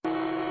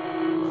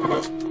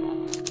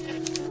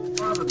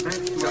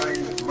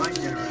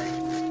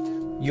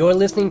You're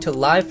listening to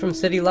Live from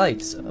City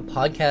Lights, a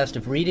podcast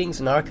of readings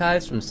and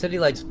archives from City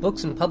Lights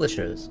books and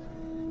publishers.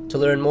 To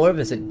learn more,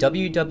 visit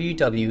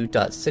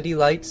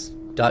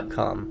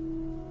www.citylights.com.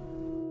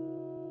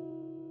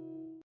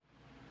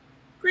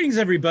 Greetings,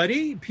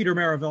 everybody. Peter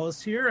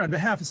Maravellis here on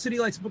behalf of City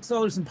Lights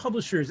booksellers and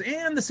publishers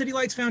and the City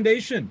Lights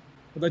Foundation.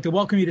 I'd like to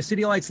welcome you to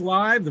City Lights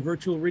Live, the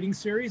virtual reading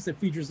series that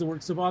features the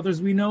works of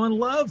authors we know and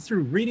love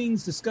through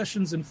readings,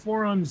 discussions, and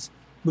forums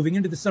moving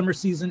into the summer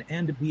season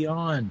and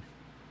beyond.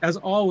 As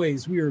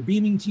always, we are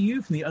beaming to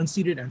you from the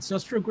unceded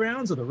ancestral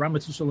grounds of the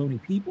Ramaytush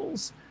Ohlone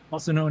peoples,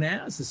 also known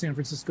as the San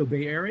Francisco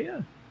Bay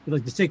Area. We'd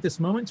like to take this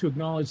moment to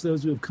acknowledge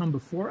those who have come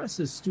before us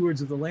as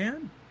stewards of the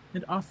land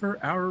and offer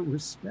our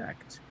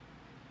respect.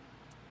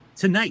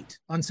 Tonight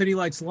on City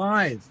Lights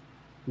Live,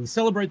 we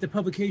celebrate the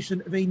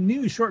publication of a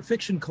new short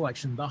fiction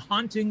collection, The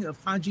Haunting of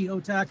Haji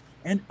Hotak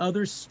and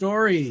Other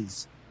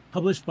Stories.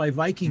 Published by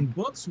Viking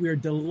Books, we are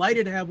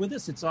delighted to have with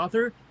us its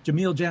author,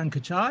 Jamil Jan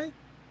Kochai,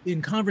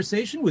 in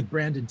conversation with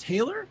Brandon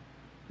Taylor.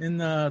 In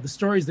the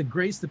stories that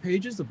grace the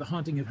pages of The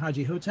Haunting of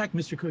Haji Hotak,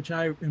 Mr.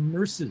 Kochai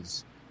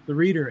immerses the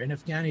reader in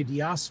Afghani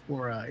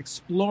diaspora,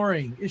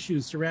 exploring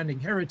issues surrounding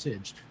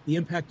heritage, the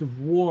impact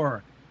of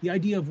war, the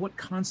idea of what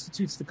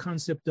constitutes the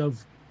concept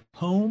of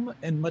home,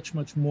 and much,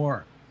 much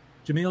more.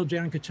 Jamil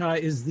Jan Kochai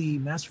is the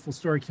masterful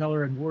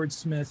storyteller and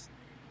wordsmith.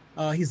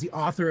 He's the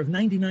author of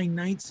 99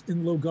 Nights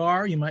in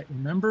Logar. You might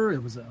remember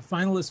it was a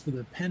finalist for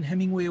the PEN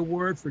Hemingway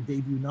Award for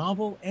debut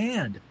novel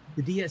and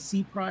the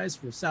DSC Prize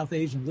for South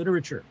Asian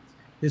Literature.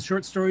 His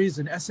short stories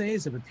and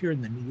essays have appeared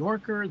in the New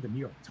Yorker, the New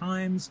York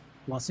Times,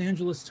 Los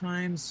Angeles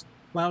Times,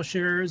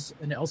 Plowshares,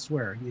 and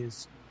elsewhere. He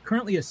is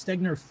currently a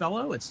Stegner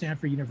Fellow at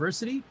Stanford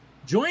University.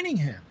 Joining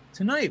him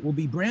tonight will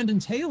be Brandon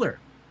Taylor.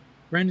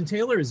 Brandon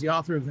Taylor is the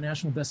author of the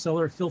national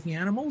bestseller Filthy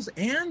Animals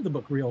and the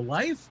book Real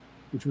Life,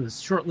 which was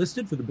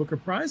shortlisted for the Booker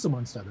Prize,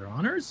 amongst other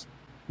honors.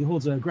 He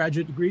holds a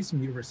graduate degree from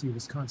the University of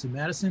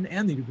Wisconsin-Madison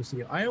and the University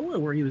of Iowa,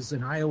 where he was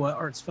an Iowa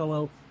Arts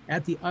Fellow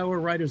at the Iowa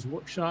Writers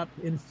Workshop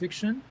in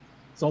Fiction.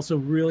 He's also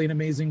really an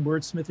amazing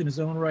wordsmith in his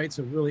own right,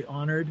 so really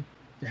honored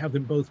to have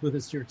them both with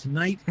us here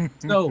tonight.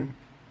 So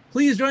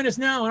please join us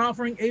now in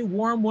offering a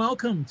warm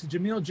welcome to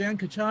Jamil Jan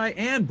Kochai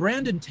and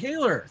Brandon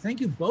Taylor. Thank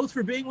you both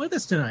for being with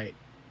us tonight.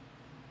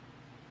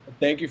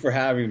 Thank you for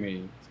having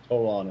me. It's a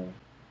total honor.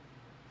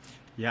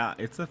 Yeah,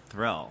 it's a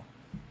thrill.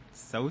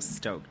 So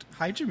stoked.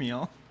 Hi,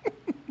 Jamil.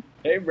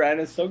 Hey,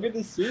 Brandon. So good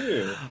to see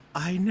you.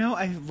 I know.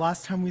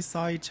 Last time we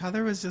saw each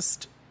other was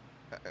just,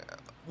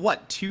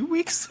 2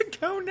 weeks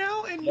ago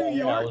now in New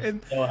York? I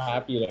was so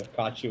happy to have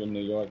caught you in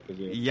New York.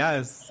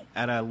 Yes,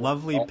 at a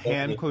lovely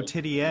Pan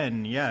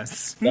Quotidienne,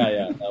 yes.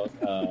 Yeah.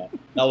 That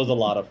was a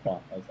lot of fun.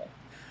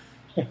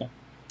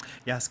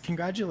 Yes,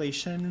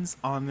 congratulations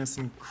on this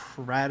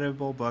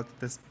incredible book,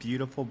 this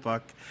beautiful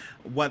book.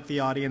 What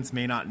the audience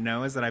may not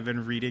know is that I've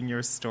been reading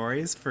your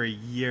stories for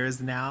years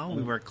now.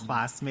 We were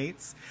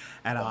classmates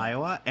at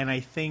Iowa, and I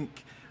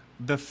think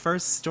the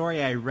first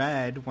story I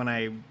read when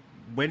I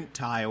went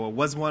to Iowa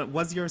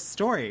was your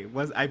story.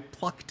 I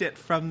plucked it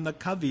from the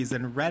Cubbies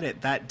and read it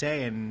that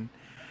day, and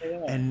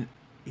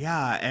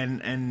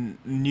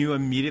knew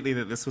immediately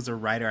that this was a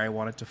writer I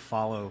wanted to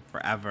follow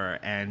forever.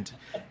 And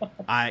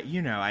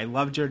I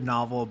loved your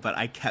novel, but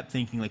I kept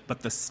thinking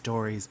but the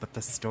stories.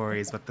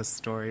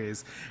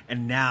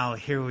 And now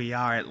here we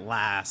are at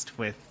last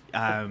with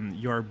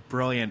your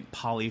brilliant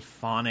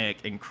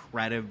polyphonic,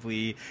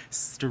 incredibly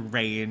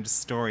strange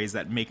stories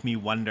that make me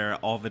wonder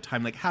all the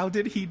time, how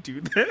did he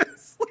do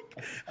this?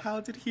 How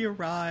did he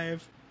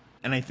arrive?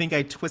 And I think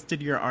I twisted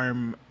your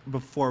arm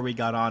before we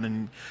got on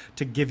and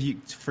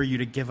for you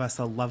to give us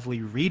a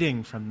lovely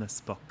reading from this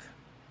book.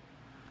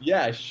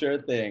 Yeah,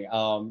 sure thing.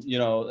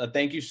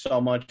 Thank you so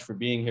much for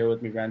being here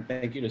with me, Grant.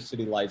 Thank you to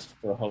City Lights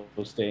for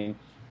hosting.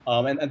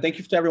 And thank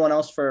you to everyone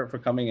else for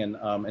coming in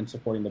and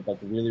supporting the book.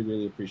 Really,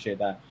 really appreciate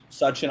that.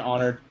 Such an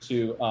honor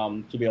to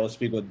be able to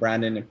speak with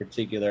Brandon in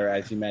particular,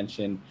 as you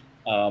mentioned.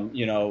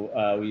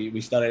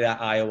 We studied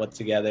at Iowa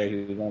together.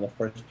 He was one of the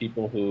first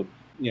people who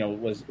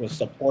was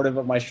supportive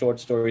of my short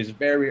stories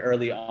very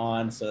early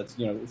on. So that's,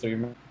 so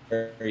you're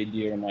very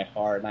dear to my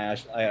heart.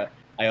 And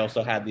I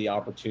also had the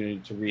opportunity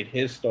to read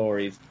his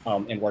stories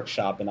in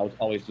workshop, and that was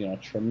always,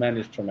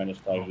 tremendous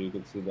pleasure. You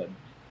could see the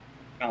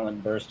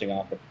talent bursting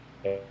off the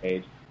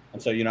page.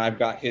 And so, I've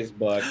got his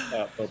book,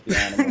 Filthy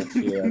Animals,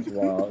 here as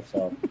well.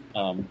 So,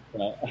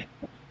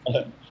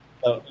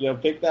 so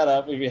pick that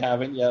up if you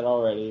haven't yet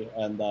already.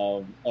 And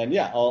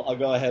yeah, I'll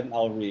go ahead and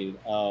I'll read.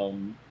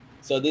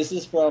 So this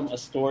is from a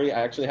story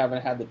I actually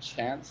haven't had the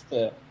chance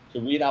to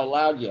read out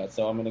loud yet,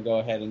 so I'm going to go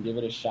ahead and give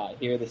it a shot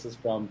here. This is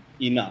from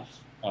Enough.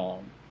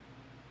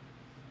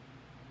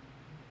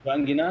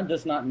 Rangina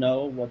does not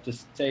know what to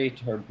say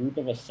to her brute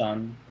of a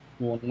son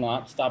who will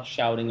not stop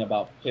shouting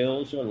about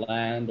pills or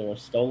land or a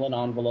stolen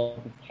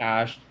envelope of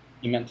cash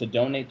he meant to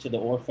donate to the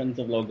orphans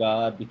of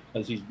Logad,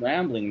 because he's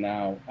rambling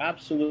now,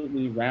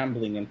 absolutely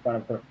rambling in front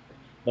of her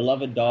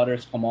beloved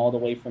daughters come all the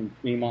way from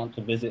Fremont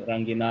to visit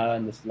Rangina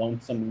in this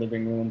lonesome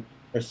living room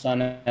Her son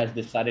has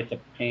decided to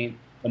paint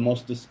the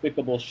most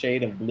despicable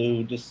shade of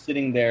blue, just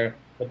sitting there,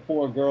 the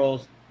poor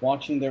girls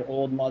watching their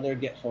old mother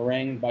get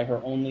harangued by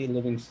her only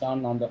living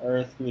son on the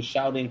earth, who is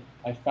shouting,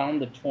 "I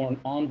found the torn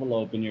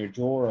envelope in your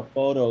drawer of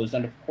photos."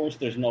 And of course,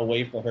 there's no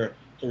way for her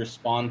to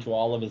respond to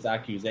all of his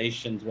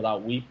accusations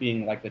without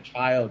weeping like the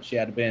child she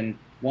had been,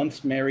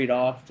 once married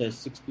off to a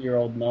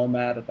 60-year-old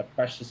nomad at the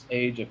precious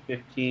age of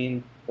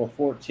 15 or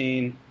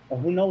 14, or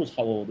who knows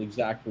how old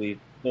exactly.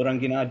 Though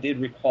Rangina did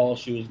recall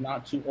she was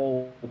not too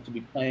old to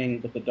be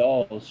playing with the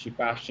dolls she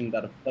fashioned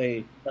out of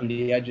clay from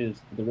the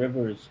edges of the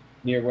rivers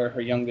near where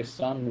her youngest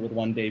son would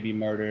one day be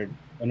murdered,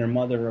 when her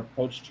mother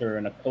approached her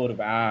in a coat of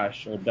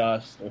ash or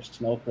dust or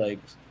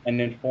snowflakes and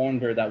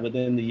informed her that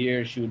within the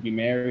year she would be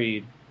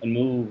married and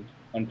moved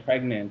and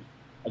pregnant,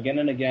 again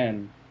and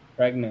again,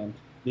 pregnant,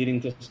 leading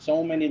to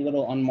so many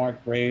little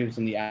unmarked graves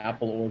in the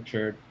apple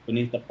orchard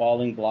beneath the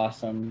falling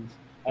blossoms,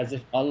 as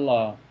if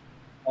Allah,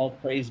 all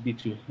praise be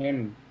to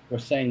Him, were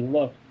saying,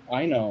 "Look,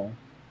 I know,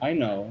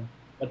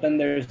 but then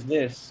there's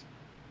this,"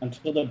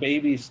 until the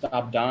baby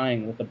stopped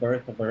dying with the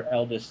birth of her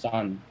eldest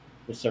son,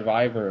 the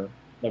survivor,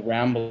 the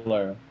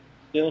rambler,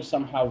 still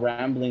somehow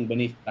rambling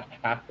beneath the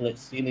half-lit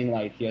ceiling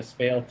light he has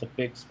failed to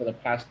fix for the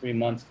past 3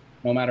 months.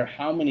 No matter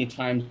how many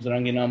times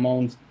Rangina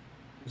moans,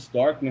 "This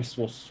darkness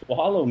will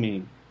swallow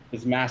me,"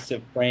 his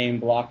massive frame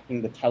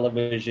blocking the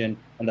television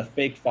and the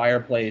fake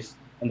fireplace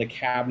and the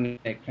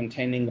cabinet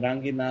containing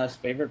Rangina's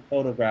favorite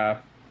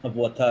photograph of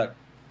Watak,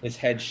 his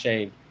head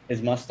shaved,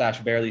 his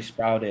mustache barely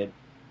sprouted,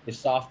 his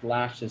soft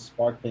lashes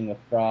sparkling with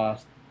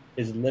frost,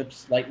 his lips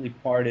slightly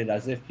parted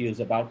as if he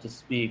was about to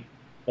speak.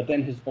 But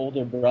then his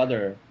older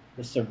brother,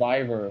 the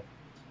survivor,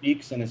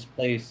 speaks in his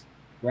place,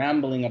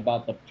 rambling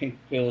about the pink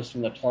pills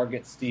from the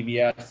Target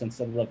CVS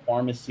instead of the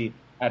pharmacy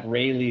at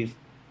Rayleigh's,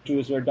 which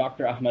was where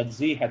Dr. Ahmad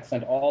Z had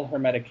sent all her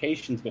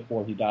medications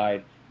before he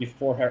died,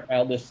 before her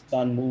eldest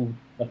son moved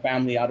the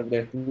family out of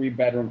their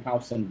 3-bedroom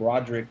house in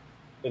Broderick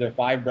to their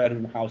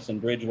 5-bedroom house in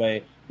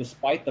Bridgeway,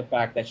 despite the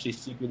fact that she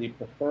secretly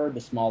preferred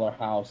the smaller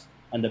house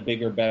and the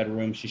bigger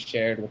bedroom she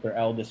shared with her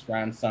eldest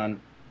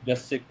grandson,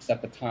 just 6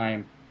 at the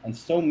time, and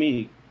so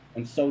meek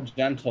and so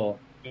gentle.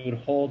 He would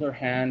hold her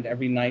hand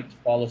every night to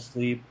fall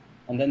asleep.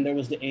 And then there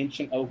was the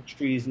ancient oak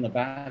trees in the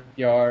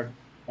backyard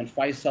and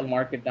Faisal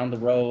Market down the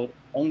road,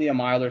 only a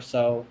mile or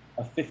so,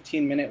 a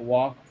 15-minute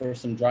walk for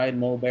some dried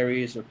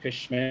mulberries or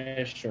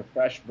kishmish or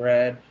fresh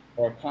bread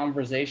or a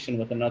conversation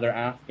with another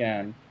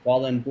Afghan.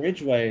 While in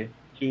Bridgeway,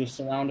 she was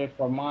surrounded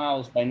for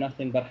miles by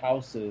nothing but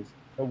houses,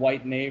 her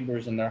white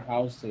neighbors and their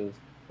houses,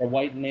 her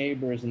white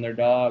neighbors and their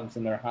dogs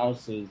and their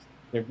houses,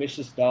 their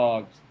vicious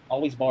dogs,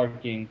 always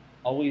barking,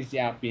 always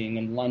yapping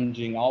and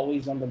lunging,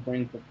 always on the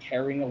brink of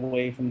tearing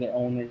away from their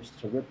owners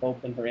to rip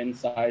open her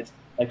insides,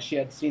 like she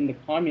had seen the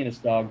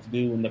communist dogs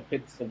do in the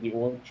pits of the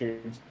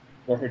orchards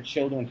where her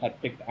children had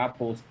picked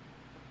apples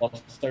while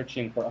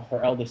searching for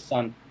her eldest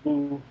son,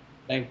 who,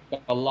 thank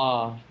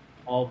Allah,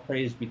 all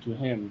praise be to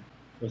him,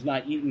 was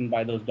not eaten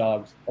by those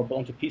dogs or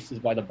blown to pieces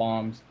by the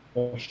bombs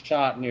or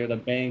shot near the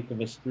bank of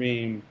a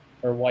stream,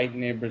 her white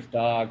neighbor's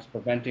dogs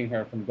preventing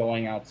her from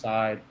going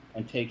outside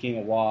and taking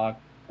a walk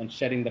and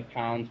shedding the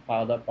pounds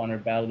piled up on her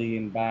belly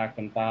and back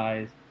and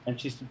thighs, and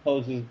she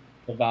supposes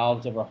the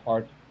valves of her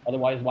heart.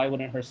 Otherwise, why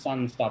wouldn't her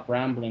son stop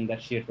rambling that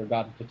she had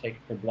forgotten to take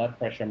her blood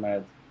pressure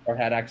meds or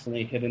had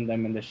accidentally hidden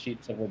them in the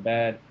sheets of her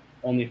bed,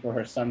 only for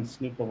her son's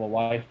snoop of a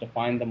wife to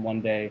find them one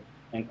day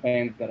and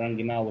claim that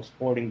Rangina was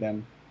hoarding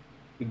them,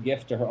 to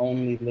gift to her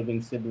only living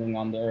sibling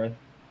on the earth,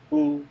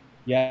 who,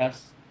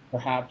 yes,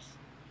 perhaps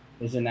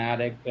is an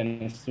addict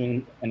and a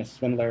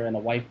swindler and a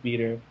wife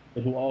beater,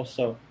 but who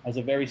also has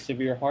a very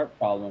severe heart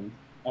problem.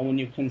 And when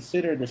you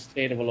consider the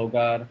state of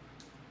Logar,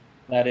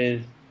 that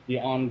is, the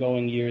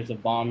ongoing years of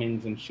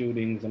bombings and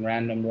shootings and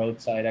random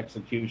roadside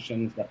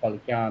executions, the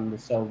Falkan, the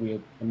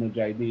Soviet, the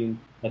Mujahideen,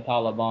 the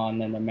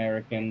Taliban, and the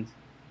Americans,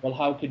 well,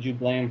 how could you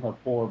blame her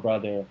poor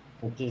brother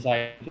for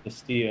deciding to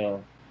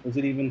steal? Was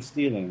it even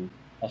stealing?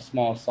 A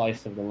small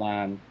slice of the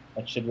land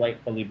that should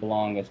rightfully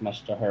belong as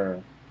much to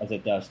her as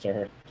it does to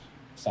her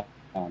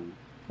son,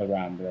 the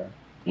Rambler.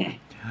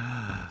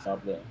 It's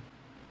up there.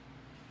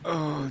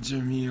 Oh,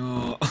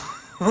 Jamil.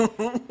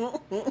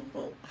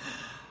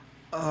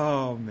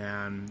 Oh,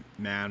 man.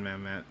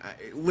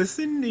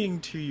 Listening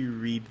to you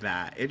read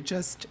that,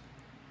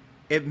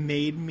 it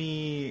made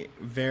me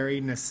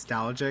very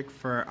nostalgic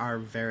for our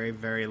very,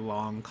 very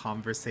long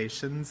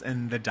conversations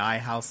in the Dye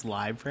House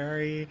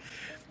Library.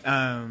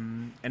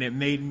 And it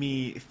made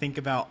me think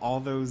about all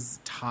those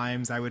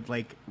times I would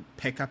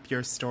pick up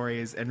your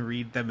stories and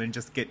read them and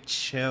just get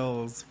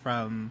chills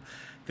from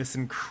this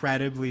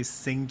incredibly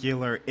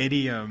singular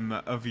idiom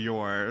of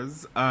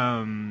yours.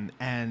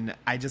 And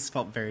I just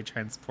felt very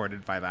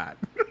transported by that.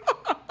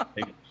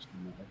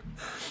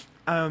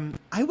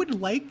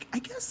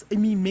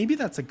 Maybe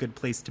that's a good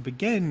place to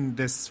begin,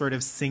 this sort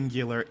of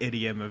singular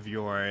idiom of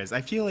yours.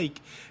 I feel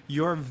like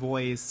your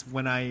voice,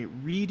 when I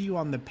read you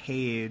on the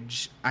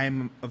page,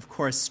 I'm, of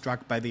course,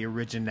 struck by the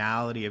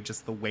originality of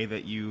just the way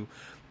that you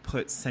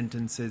put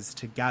sentences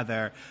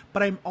together.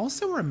 But I'm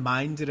also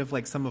reminded of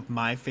like some of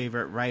my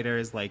favorite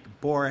writers like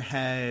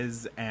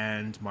Borges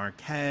and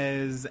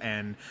Marquez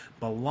and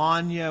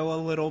Bolaño a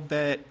little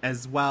bit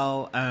as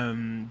well.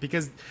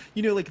 Because,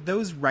 you know, like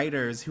those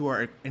writers who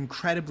are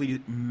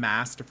incredibly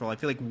masterful, I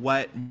feel like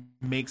what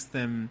makes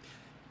them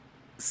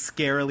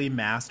scarily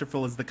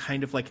masterful is the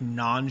kind of like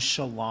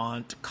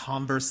nonchalant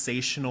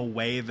conversational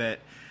way that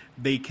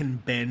they can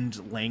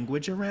bend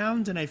language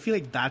around. And I feel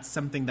like that's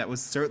something that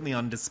was certainly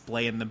on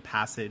display in the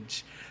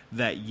passage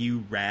that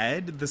you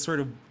read, the sort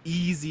of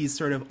easy,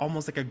 sort of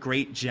almost like a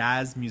great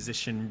jazz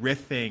musician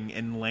riffing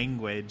in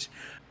language.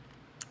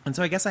 And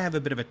so I guess I have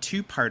a bit of a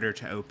two-parter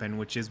to open,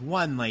 which is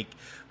one, like,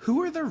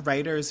 who are the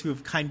writers who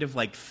have kind of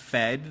like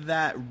fed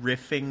that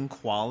riffing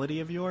quality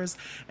of yours?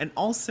 And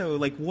also,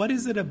 like, what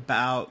is it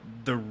about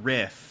the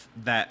riff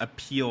that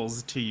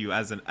appeals to you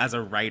as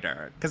a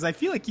writer? Because I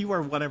feel like you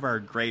are one of our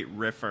great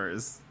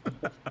riffers.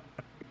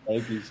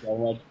 Thank you so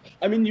much.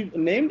 I mean, you've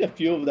named a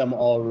few of them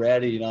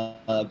already. You know,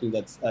 I think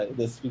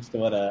this speaks to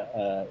what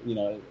a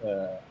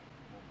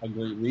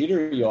great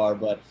reader you are,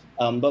 but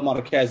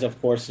Marquez, of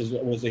course,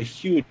 was a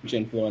huge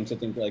influence. I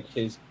think like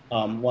his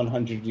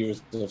 100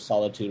 Years of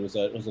Solitude was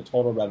a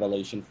total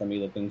revelation for me.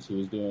 The things he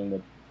was doing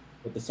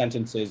with the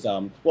sentences,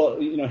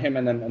 well, you know, him,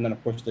 and then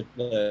of course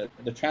the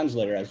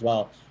translator as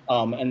well,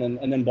 and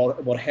then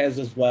Borges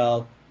as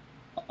well.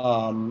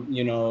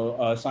 You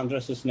know, Sandra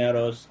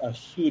Cisneros, a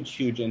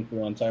huge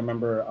influence. I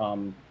remember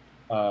from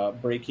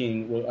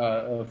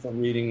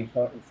reading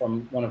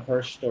from one of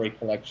her story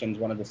collections,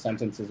 one of the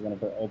sentences, one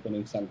of her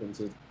opening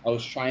sentences. I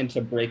was trying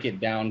to break it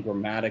down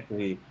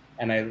grammatically,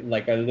 and I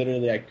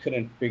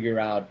couldn't figure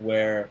out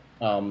where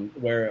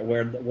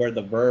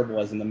the verb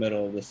was in the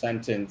middle of the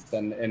sentence,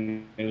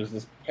 and it was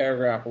this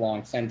paragraph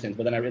long sentence.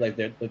 But then I realized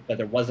that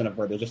there wasn't a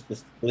verb. There was just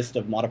this list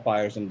of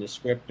modifiers and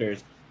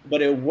descriptors.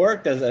 But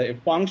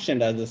it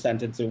functioned as a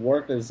sentence. It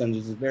worked as a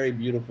sentence. It's a very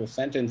beautiful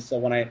sentence. So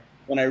when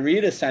I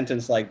read a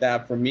sentence like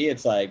that, for me,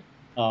 it's like,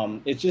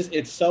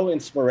 it's so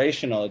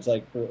inspirational. It's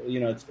like,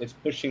 you know, it's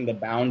pushing the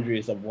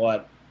boundaries of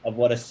what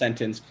a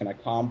sentence can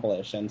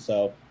accomplish. And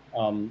so,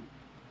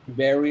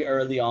 very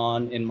early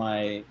on in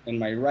my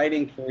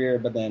writing career,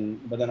 but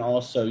then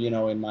also, you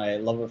know, in my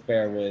love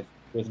affair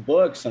with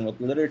books and with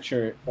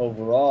literature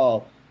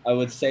overall, I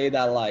would say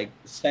that like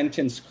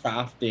sentence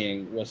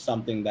crafting was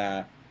something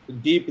that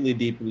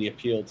deeply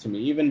appealed to me,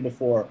 even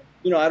before,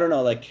 you know, I don't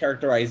know, like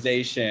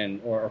characterization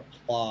or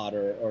plot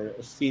or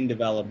scene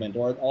development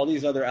or all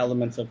these other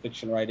elements of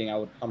fiction writing I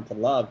would come to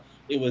love.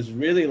 It was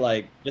really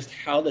like just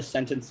how the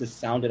sentences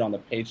sounded on the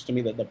page to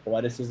me, that the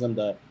poeticism,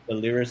 the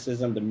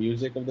lyricism, the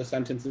music of the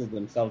sentences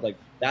themselves, like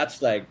that's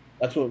what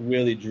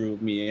really drew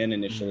me in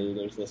initially.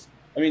 There's this,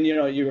 I mean, you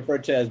know, you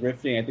referred to it as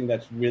riffing. I think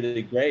that's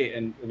really great,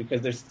 and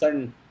because there's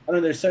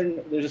a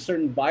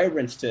certain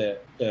vibrance to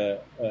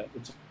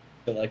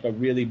like a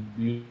really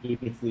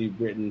beautifully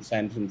written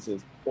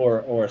sentences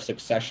or a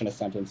succession of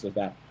sentences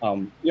that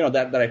you know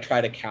that I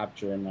try to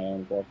capture in my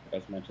own work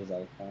as much as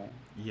I can.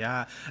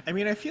 Yeah. I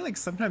mean, I feel like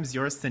sometimes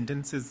your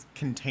sentences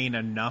contain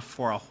enough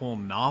for a whole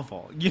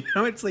novel. You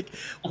know, it's like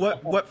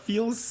what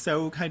feels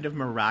so kind of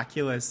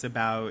miraculous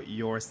about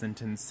your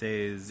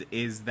sentences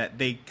is that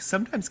they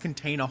sometimes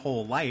contain a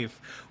whole life,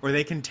 or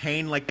they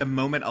contain like the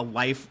moment a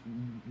life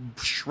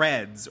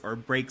shreds or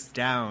breaks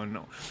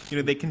down. You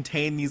know, they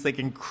contain these like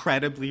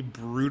incredibly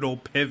brutal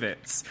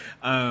pivots.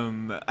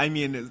 I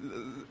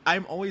mean,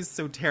 I'm always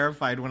so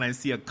terrified when I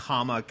see a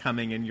comma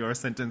coming in your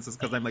sentences,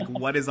 because I'm like,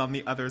 what is on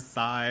the other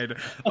side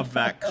of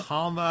that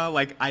comma?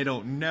 Like, I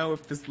don't know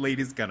if this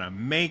lady's gonna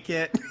make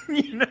it,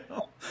 you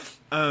know?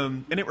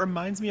 And it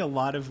reminds me a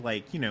lot of,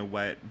 like, you know,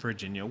 what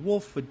Virginia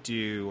Woolf would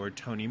do or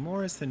Toni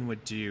Morrison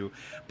would do.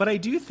 But I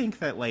do think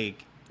that,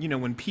 like, you know,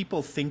 when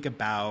people think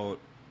about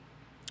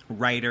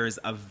writers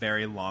of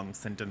very long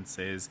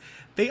sentences,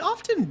 they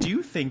often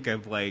do think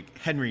of like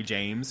Henry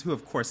James, who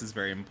of course is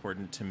very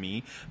important to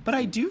me, but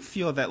I do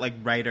feel that like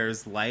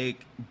writers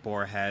like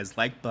Borges,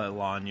 like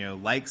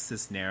Bolaño, like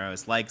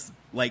Cisneros,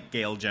 like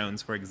Gale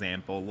Jones, for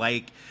example,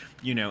 like,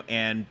 you know,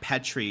 Anne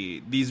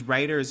Petrie, these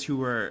writers who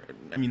were,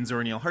 I mean,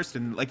 Zora Neale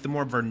Hurston, like the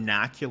more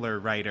vernacular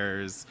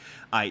writers,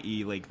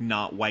 i.e. like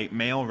not white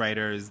male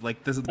writers,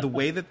 like the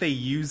way that they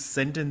use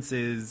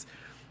sentences.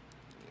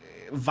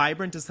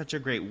 Vibrant is such a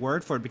great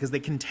word for it, because they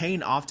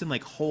contain often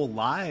like whole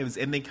lives,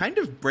 and they kind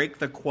of break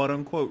the quote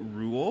unquote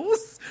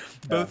rules,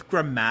 both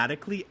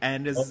grammatically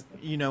and as,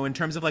 you know, in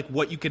terms of like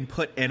what you can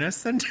put in a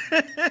sentence.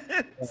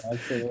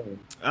 Absolutely.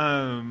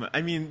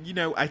 I mean, you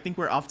know, I think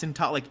we're often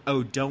taught like,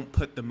 oh, don't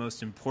put the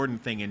most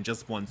important thing in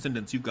just one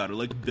sentence. You've got to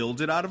like build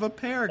it out of a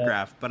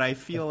paragraph. But I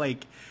feel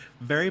like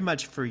very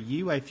much for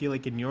you, I feel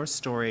like in your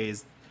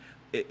stories,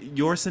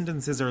 your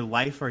sentences are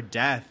life or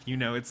death. You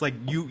know, it's like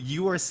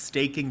you are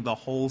staking the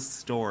whole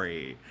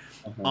story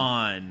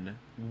on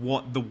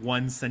the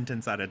one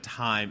sentence at a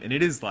time, and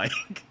it is like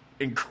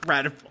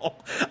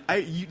incredible.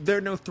 There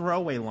are no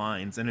throwaway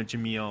lines in a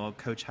Jamil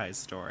Kochai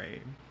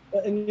story.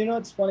 And you know,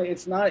 it's funny.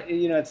 It's not,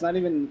 you know, it's not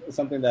even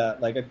something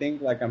that like I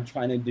think like I'm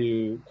trying to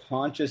do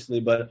consciously,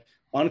 but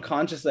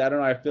unconsciously, I don't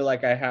know, I feel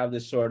like I have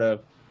this sort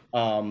of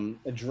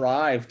a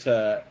drive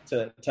to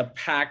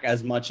pack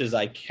as much as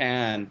I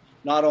can,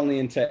 not only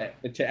into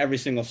every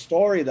single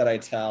story that I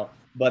tell,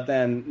 but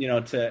then, you know,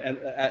 and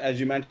as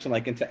you mentioned,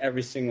 like into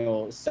every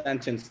single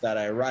sentence that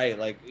I write.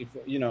 Like, if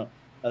you know,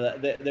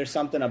 there's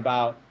something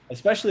about,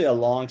 especially a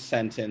long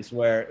sentence,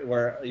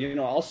 where you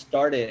know, I'll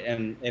start it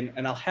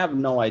and I'll have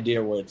no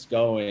idea where it's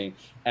going,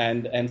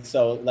 and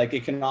so like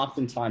it can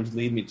oftentimes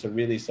lead me to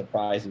really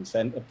surprising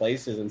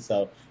places. And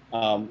so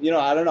you know,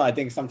 I don't know, I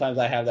think sometimes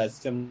I have that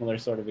similar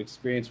sort of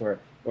experience where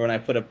when I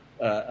put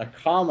a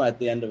comma at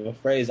the end of a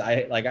phrase,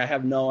 I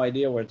have no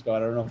idea where it's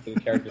going. I don't know if the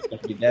character's going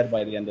to be dead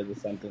by the end of the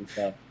sentence.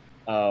 So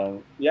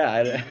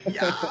yeah.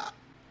 Yeah.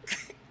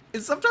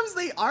 And sometimes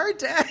they are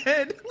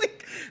dead.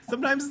 Like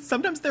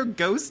sometimes their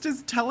ghost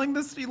is telling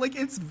this. Like,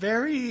 it's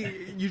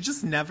very, you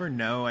just never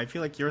know. I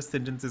feel like your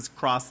sentences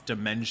cross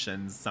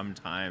dimensions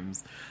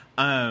sometimes.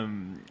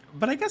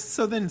 But I guess,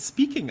 so then,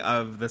 speaking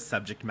of the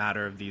subject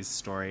matter of these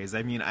stories,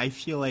 I mean, I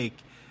feel like,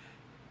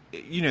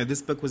 you know,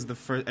 this book was the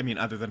first, I mean,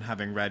 other than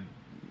having read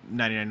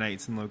 99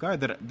 Nights in Logar,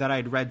 that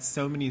I'd read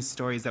so many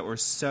stories that were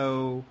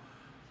so,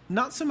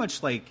 not so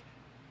much like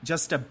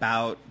just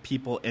about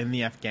people in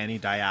the Afghani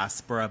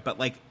diaspora, but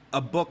like a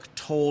book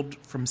told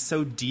from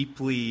so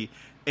deeply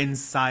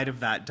inside of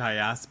that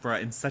diaspora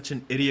in such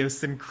an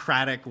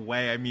idiosyncratic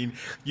way. I mean,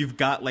 you've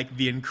got like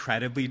the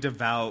incredibly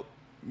devout,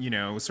 you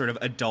know, sort of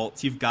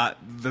adults, you've got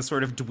the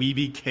sort of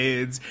dweeby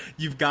kids,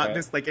 you've got Right.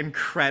 this like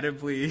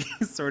incredibly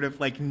sort of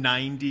like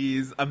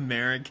 90s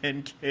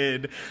American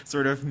kid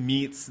sort of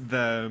meets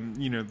the,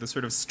 you know, the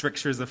sort of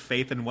strictures of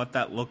faith and what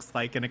that looks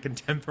like in a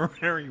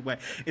contemporary way.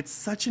 It's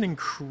such an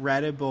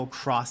incredible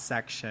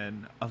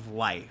cross-section of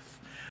life.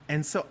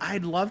 And so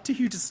I'd love to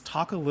hear you just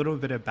talk a little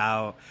bit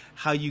about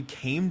how you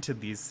came to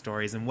these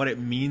stories and what it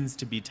means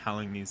to be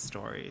telling these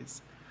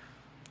stories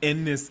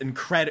in this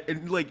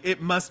like,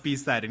 it must be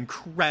said,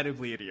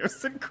 incredibly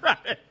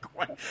idiosyncratic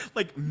way.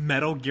 Like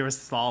Metal Gear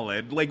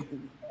Solid, like,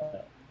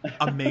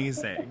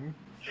 amazing.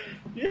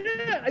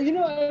 Yeah, you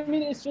know, I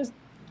mean, it's just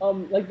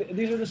like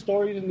these are the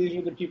stories and these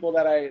are the people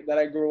that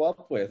I grew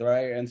up with,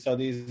 right? And so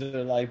these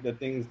are like the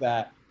things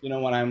that, you know,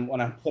 when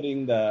I'm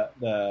putting the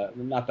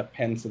not the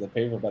pen to the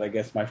paper, but I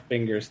guess my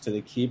fingers to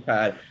the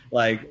keypad,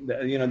 like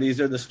you know,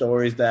 these are the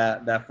stories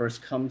that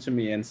first come to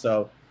me. And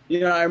so, you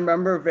know, I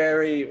remember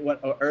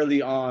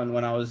early on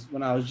when I was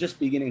just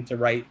beginning to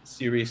write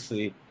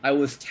seriously, I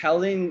was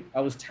telling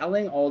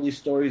all these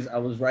stories. I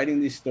was writing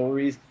these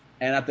stories,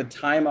 and at the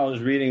time I was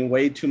reading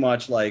way too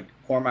much like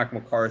Cormac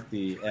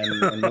McCarthy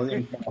and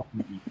William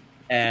Faulkner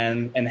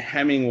and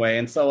Hemingway,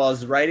 and so I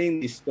was writing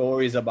these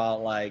stories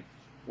about like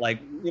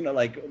you know,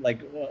 like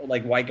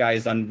white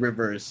guys on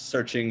rivers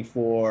searching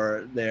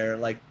for their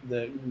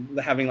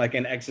having like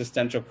an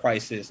existential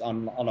crisis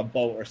on a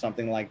boat or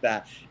something like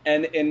that.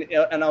 And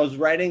I was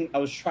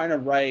trying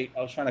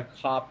to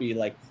copy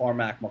like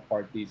Cormac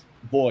McCarthy's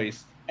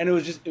voice, and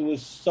it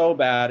was so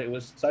bad. It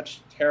was such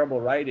terrible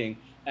writing,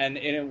 and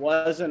it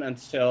wasn't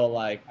until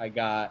like I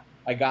got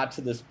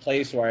to this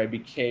place where I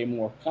became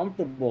more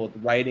comfortable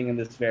with writing in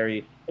this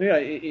very, you know,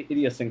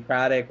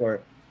 idiosyncratic or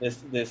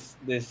this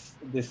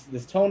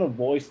tone of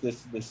voice,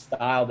 this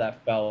style that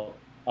felt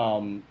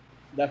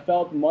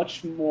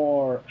much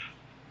more,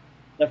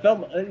 that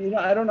felt, you know,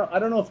 I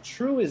don't know if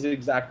true is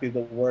exactly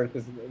the word,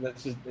 because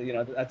that's just, you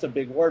know, that's a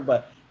big word,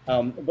 but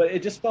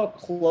it just felt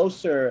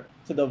closer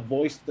to the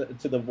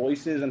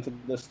voices and to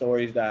the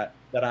stories that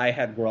I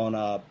had grown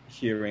up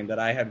hearing, that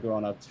I had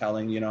grown up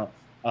telling. You know,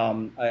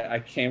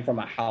 I came from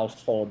a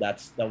household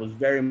that was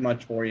very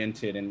much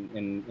oriented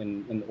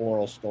in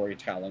oral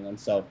storytelling, and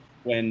so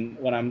when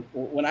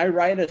I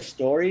write a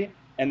story,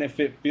 and if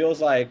it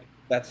feels like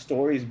that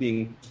story is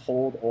being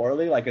told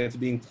orally, like it's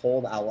being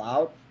told out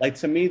loud, like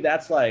to me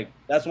that's one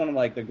of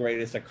like the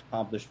greatest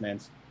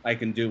accomplishments I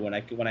can do, when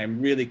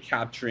I'm really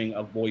capturing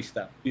a voice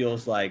that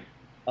feels like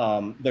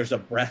there's a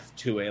breath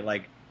to it,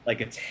 like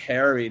it's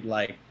harried,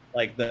 like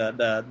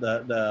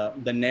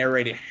the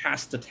narrator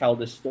has to tell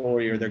this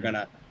story or they're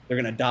gonna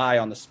die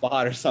on the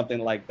spot or something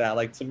like that.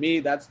 Like to me,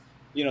 that's,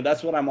 you know,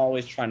 that's what I'm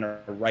always trying to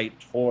write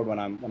toward when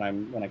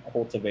I'm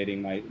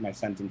cultivating my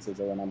sentences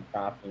or when I'm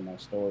crafting my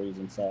stories.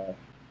 And so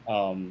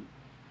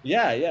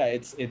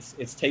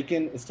it's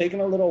taken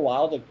a little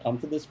while to come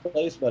to this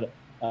place, but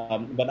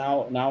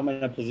now I'm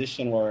in a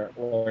position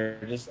where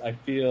just I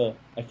feel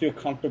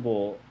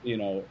comfortable, you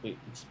know,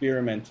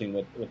 experimenting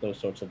with those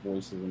sorts of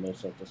voices and those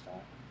sorts of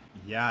styles.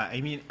 Yeah,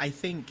 I mean, I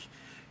think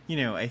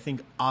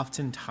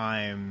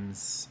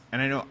oftentimes, and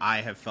I know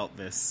I have felt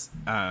this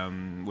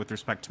with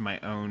respect to my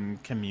own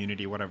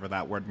community, whatever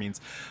that word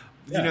means.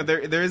 Yeah. You know,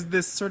 there is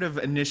this sort of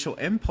initial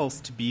impulse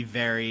to be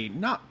very,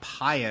 not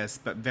pious,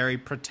 but very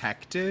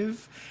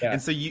protective. Yeah.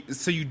 And so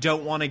you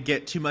don't want to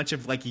get too much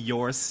of like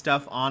your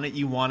stuff on it.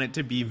 You want it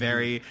to be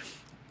very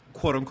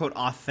quote unquote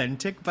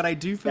authentic, but I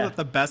do feel that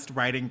the best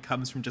writing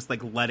comes from just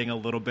like letting a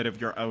little bit of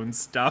your own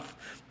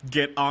stuff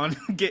get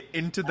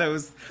into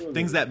those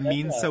things that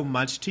mean so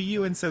much to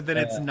you. And so then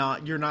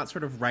you're not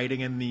sort of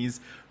writing in these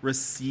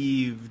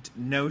received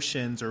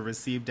notions or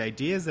received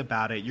ideas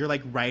about it. You're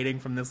like writing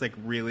from this like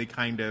really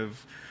kind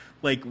of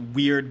like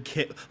weird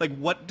kid. Like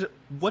what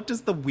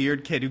does the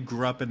weird kid who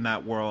grew up in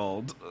that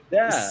world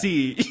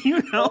see,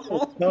 you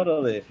know?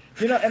 Totally.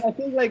 You know, and I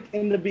think like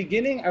in the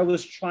beginning I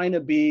was trying to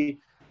be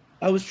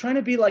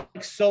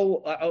like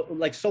so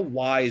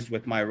wise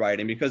with my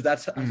writing, because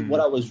that's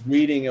what I was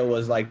reading. It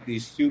was like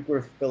these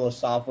super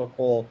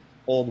philosophical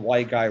old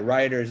white guy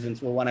writers. And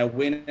so when I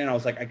went in, I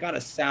was like, I got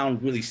to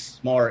sound really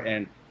smart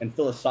and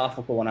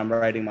philosophical when I'm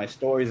writing my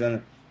stories.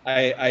 And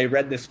I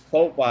read this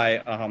quote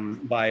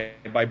by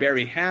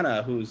Barry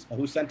Hannah, whose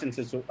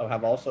sentences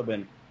have also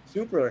been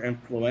super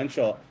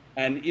influential.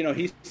 And, you know,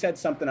 he said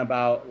something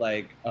about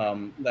like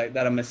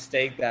that a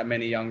mistake that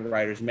many young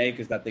writers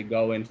make is that they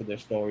go into their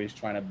stories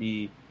trying to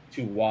be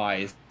too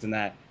wise. And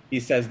that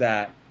he says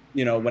that,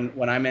 you know,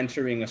 when I'm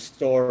entering a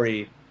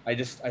story, I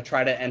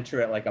try to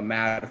enter it like a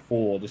mad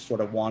fool, just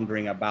sort of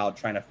wandering about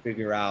trying to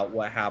figure out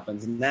what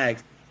happens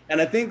next. And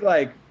I think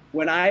like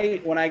when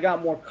I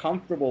got more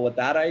comfortable with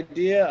that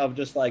idea of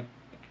just like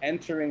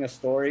entering a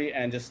story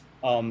and just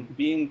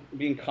being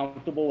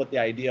comfortable with the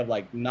idea of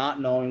like not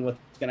knowing what's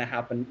going to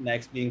happen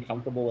next, being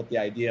comfortable with the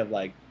idea of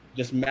like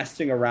just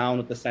messing around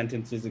with the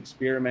sentences,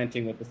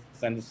 experimenting with the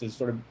sentences,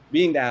 sort of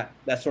being that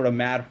sort of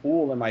mad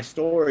fool in my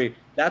story,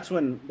 that's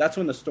when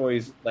the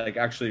stories like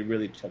actually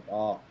really took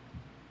off.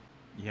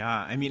 Yeah,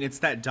 I mean, it's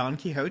that Don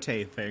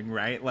Quixote thing,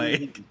 right?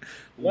 Like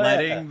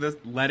letting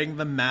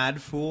the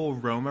mad fool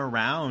roam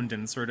around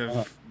and sort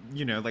of,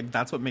 you know, like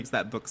that's what makes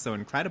that book so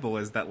incredible,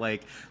 is that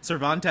like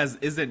Cervantes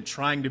isn't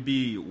trying to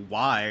be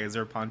wise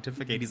or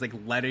pontificate. He's like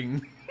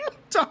letting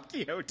Don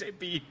Quixote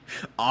be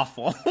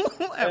awful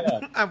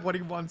at what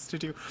he wants to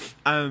do.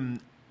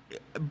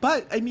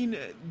 But I mean,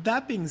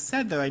 that being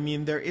said, though, I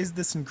mean, there is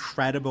this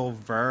incredible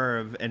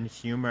verve and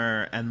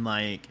humor and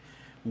like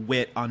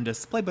wit on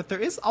display, but there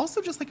is also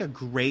just like a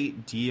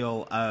great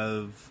deal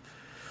of,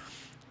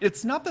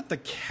 it's not that the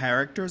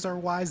characters are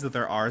wise, that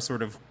there are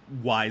sort of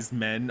wise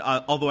men,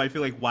 although I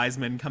feel like wise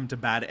men come to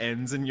bad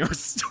ends in your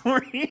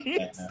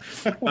stories.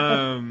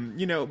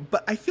 You know,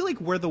 but I feel like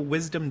where the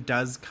wisdom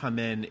does come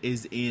in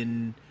is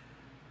in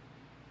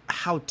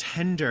how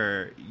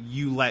tender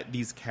you let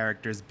these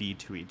characters be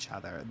to each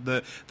other.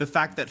 The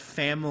fact that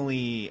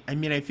family, I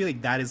mean, I feel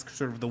like that is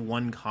sort of the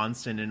one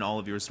constant in all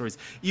of your stories.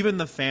 Even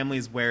the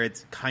families where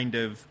it's kind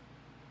of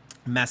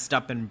messed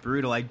up and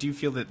brutal, I do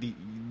feel that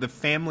the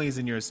families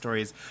in your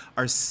stories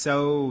are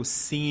so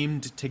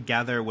seamed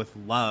together with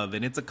love,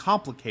 and it's a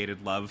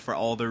complicated love for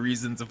all the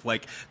reasons of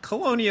like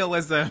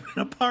colonialism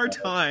and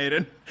apartheid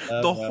and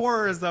the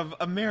horrors of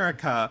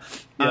America.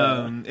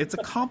 It's a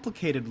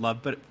complicated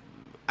love, but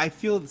I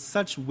feel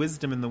such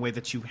wisdom in the way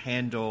that you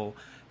handle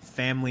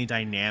family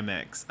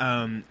dynamics.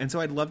 And so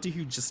I'd love to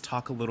hear you just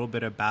talk a little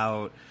bit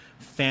about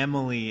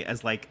family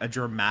as like a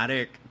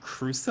dramatic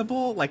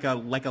crucible, like a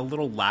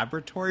little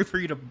laboratory for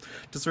you to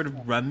sort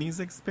of run these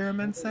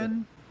experiments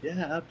in.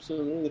 Yeah,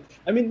 absolutely.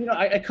 I mean, you know,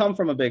 I come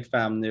from a big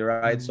family,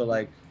 right? Mm-hmm. So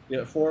like, you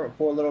know, four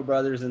little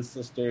brothers and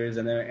sisters,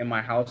 and then in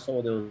my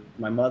household, it was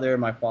my mother,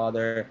 my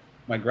father,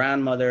 my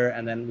grandmother,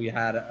 and then we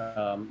had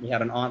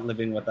an aunt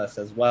living with us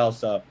as well.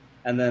 So.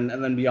 And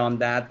then beyond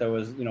that, there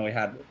was, you know, we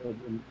had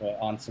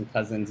aunts and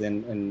cousins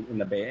in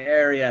the Bay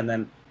Area. And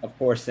then, of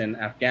course, in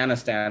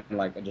Afghanistan,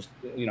 like I just,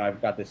 you know,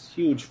 I've got this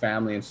huge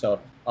family. And so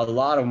a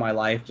lot of my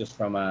life just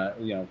from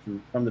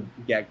the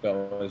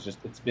get-go is just,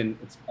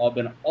 it's all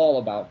been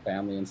about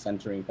family and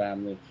centering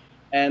family.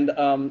 And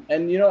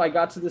you know, I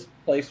got to this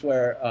place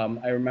where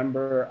I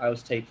remember I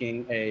was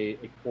taking a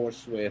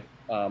course with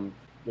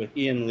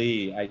Ian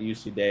Lee at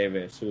UC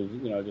Davis, who's,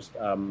 you know, just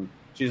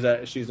she's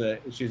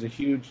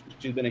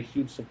been a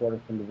huge supporter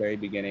from the very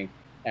beginning,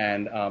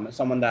 and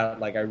someone that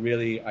like I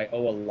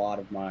owe a lot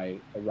of my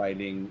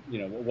writing, you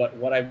know,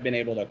 what I've been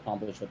able to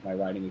accomplish with my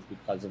writing is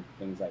because of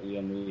things that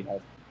Ian Lee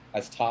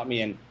has taught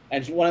me. And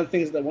one of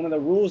the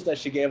rules that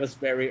she gave us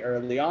very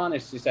early on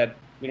is she said,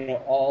 you know,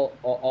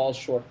 all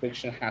short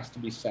fiction has to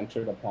be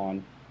centered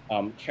upon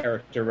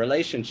character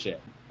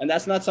relationship. And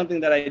that's not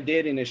something that I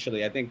did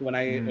initially. I think when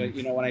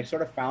I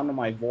sort of found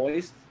my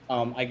voice,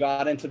 I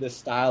got into this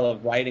style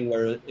of writing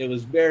where it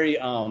was very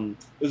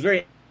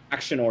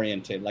action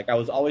oriented. Like I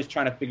was always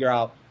trying to figure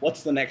out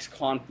what's the next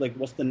conflict,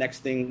 what's the next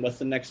thing, what's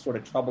the next sort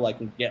of trouble I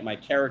can get my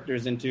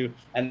characters into,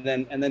 and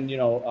then you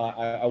know,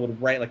 I would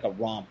write like a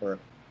romp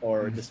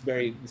or this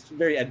very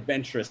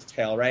adventurous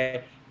tale,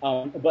 right?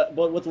 But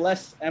with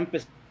less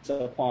emphasis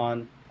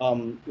upon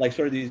like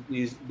sort of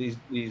these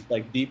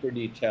like deeper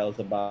details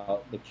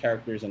about the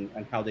characters and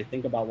how they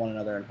think about one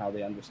another and how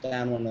they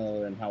understand one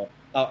another and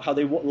how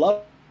they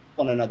love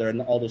one another in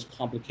all those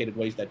complicated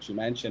ways that you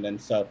mentioned. And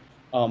so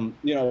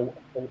you know,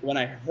 when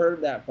I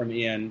heard that from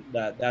Ian,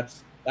 that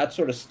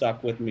sort of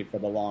stuck with me for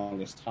the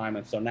longest time.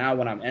 And so now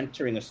when I'm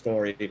entering a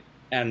story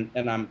and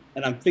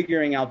I'm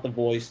figuring out the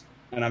voice,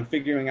 and I'm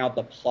figuring out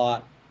the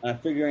plot, and I'm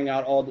figuring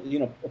out all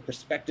the,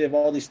 perspective,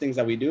 all these things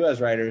that we do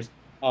as writers.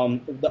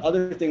 The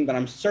other thing that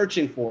I'm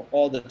searching for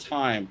all the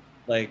time,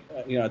 like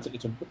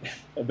it's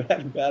a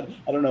bad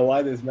I don't know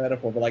why this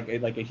metaphor, but like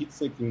a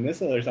heat-seeking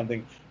missile or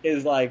something,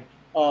 is like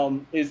are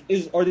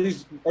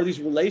these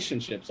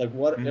relationships, like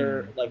what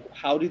are, like,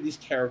 how do these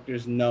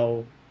characters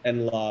know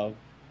and love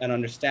and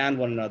understand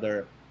one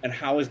another, and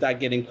how is that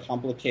getting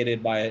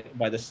complicated by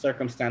the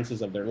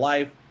circumstances of their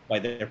life, by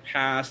their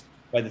past,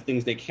 by the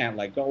things they can't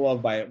let go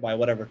of, by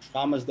whatever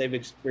traumas they've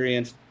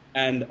experienced,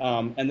 and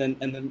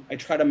then I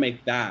try to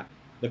make that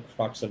the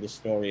crux of the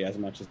story as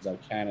much as I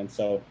can. And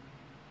so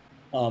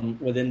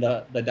within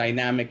the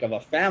dynamic of a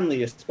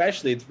family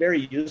especially, it's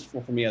very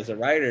useful for me as a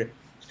writer,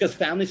 because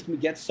families can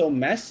get so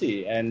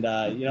messy, and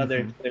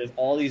there's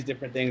all these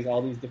different things,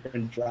 all these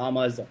different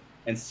dramas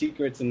and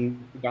secrets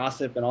and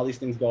gossip and all these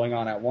things going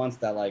on at once,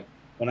 that, like,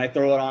 when I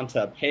throw it onto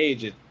a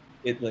page,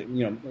 it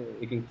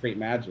can create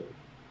magic.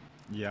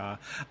 Yeah,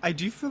 I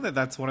do feel that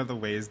that's one of the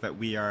ways that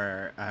we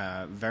are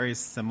very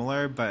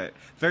similar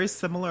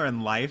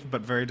in life,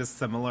 but very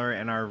dissimilar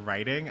in our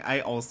writing. I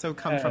also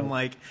come from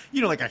like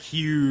a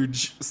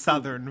huge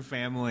Southern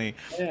family,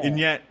 and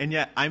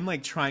yet I'm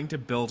like trying to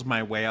build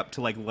my way up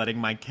to like letting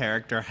my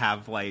character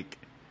have like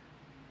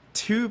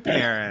two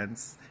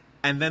parents.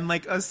 And then,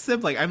 like, a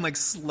sibling. I'm, like,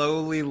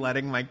 slowly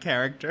letting my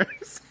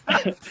characters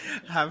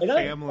have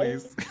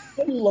families.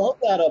 I love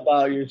that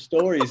about your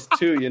stories,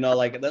 too.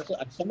 Like, that's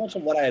so much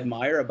of what I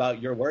admire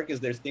about your work, is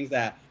there's things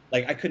that,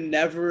 like, I could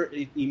never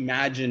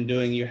imagine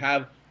doing. You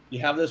have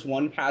this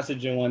one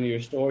passage in one of your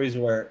stories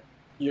where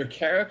your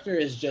character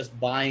is just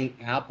buying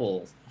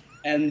apples.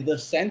 And the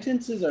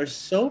sentences are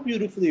so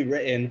beautifully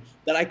written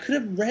that I could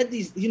have read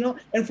these,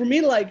 and for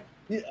me, like,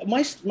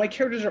 my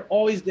characters are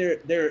always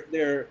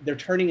they're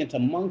turning into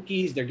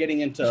monkeys, they're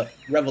getting into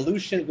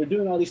revolution, they're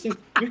doing all these things.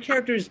 Your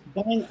character is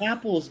buying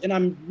apples, and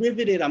I'm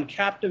riveted, I'm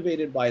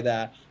captivated by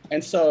that.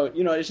 And so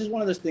it's just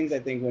one of those things, I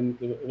think,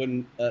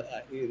 when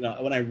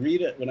I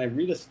read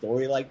a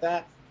story like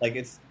that, like,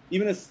 it's,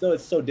 even though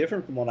it's so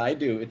different from what I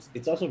do,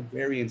 it's also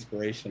very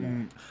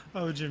inspirational.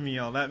 Oh,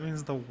 Jamil, that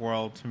means the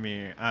world to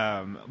me.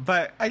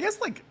 But I guess,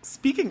 like,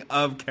 speaking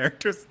of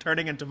characters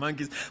turning into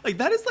monkeys, like,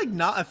 that is, like,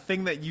 not a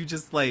thing that you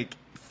just, like,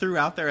 threw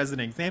out there as an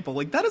example.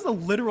 Like, that is a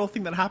literal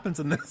thing that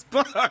happens in this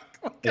book.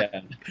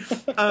 Yeah.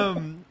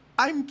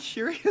 I'm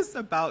curious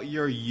about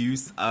your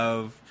use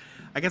of,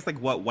 I guess,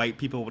 like, what white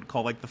people would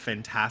call, like, the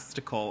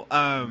fantastical.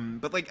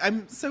 But, like,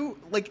 it's,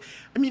 like,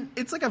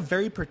 a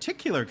very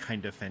particular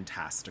kind of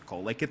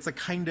fantastical. Like, it's a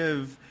kind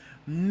of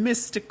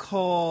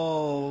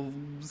mystical,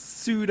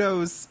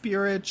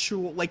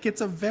 pseudo-spiritual, like, it's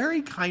a very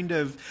kind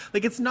of,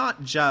 like, it's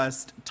not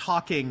just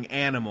talking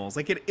animals.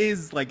 Like, it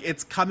is, like,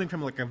 it's coming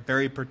from, like, a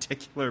very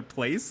particular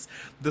place,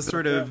 the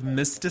sort of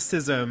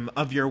mysticism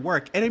of your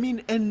work. And, I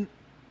mean,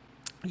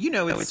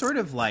 it's sort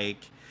of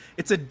like,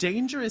 it's a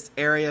dangerous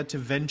area to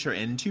venture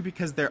into,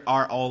 because there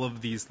are all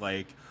of these,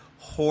 like,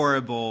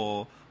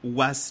 horrible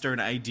Western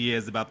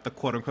ideas about the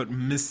quote-unquote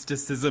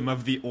mysticism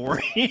of the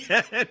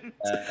Orient.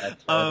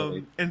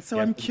 Totally. And so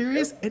I'm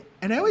curious,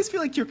 and I always feel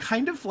like you're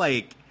kind of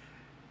like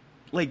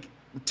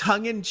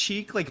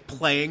tongue-in-cheek, like,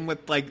 playing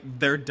with, like,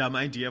 their dumb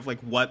idea of, like,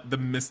 what the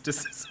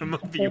mysticism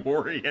of the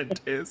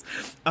Orient is.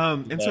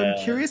 And so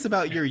I'm curious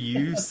about your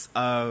use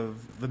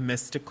of the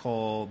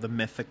mystical, the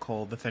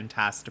mythical, the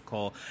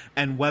fantastical,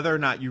 and whether or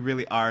not you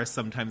really are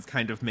sometimes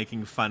kind of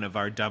making fun of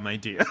our dumb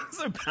ideas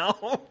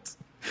about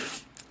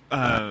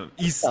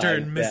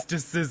Eastern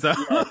mysticism.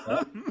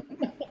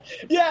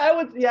 Yeah, I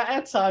would. Yeah,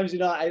 at times,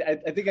 I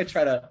think I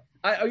try to.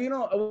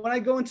 When I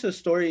go into a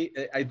story,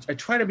 I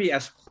try to be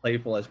as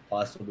playful as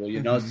possible.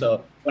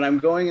 So when I'm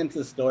going into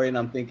the story and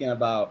I'm thinking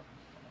about,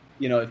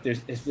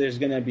 if there's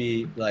gonna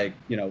be, like,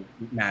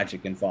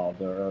 magic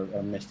involved, or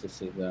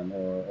mysticism,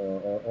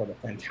 or the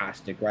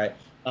fantastic, right?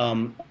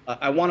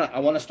 I want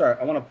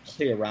to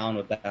play around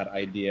with that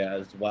idea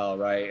as well,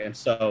 right? And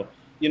so,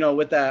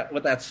 with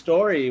that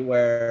story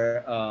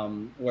where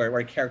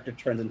a character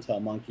turns into a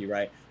monkey,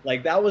 right?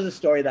 Like, that was a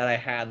story that I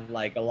had,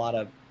 like, a lot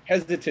of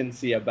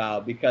hesitancy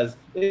about, because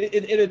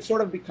it had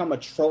sort of become a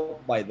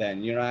trope by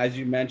then. As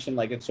you mentioned,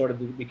 like, it sort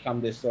of become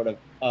this sort of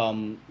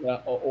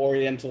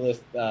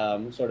Orientalist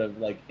sort of,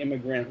 like,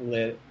 immigrant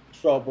lit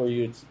trope where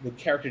the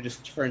character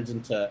just turns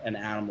into an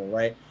animal,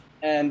 right?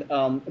 And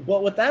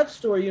but with that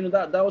story,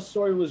 that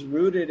story was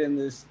rooted in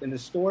this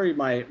story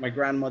my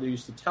grandmother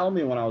used to tell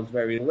me when I was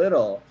very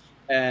little.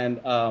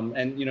 And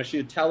she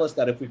would tell us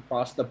that if we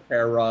crossed the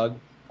prayer rug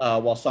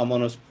while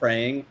someone was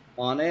praying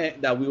on it,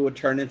 that we would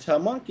turn into a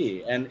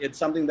monkey. And it's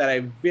something that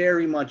I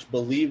very much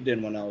believed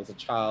in when I was a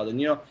child.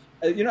 And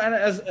and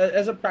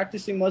as a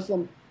practicing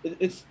Muslim,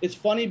 it's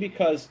funny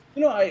because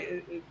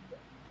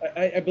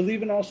I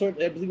believe in all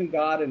sorts. I believe in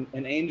God and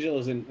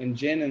angels and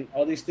jinn and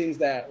all these things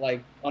that,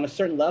 like, on a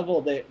certain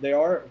level they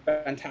are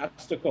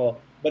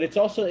fantastical. But it's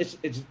also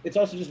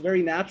just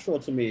very natural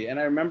to me. And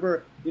I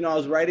remember, I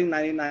was writing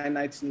 99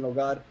 Nights in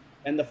Logad,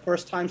 and the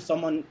first time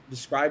someone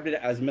described it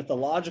as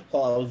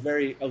mythological, I was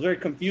very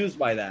confused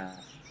by that.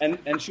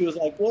 and she was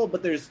like, well,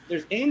 but there's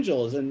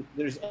angels and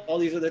there's all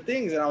these other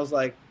things, and I was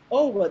like,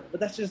 oh, but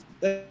that's just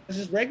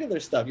regular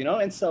stuff, you know.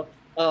 And so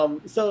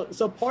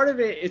so part of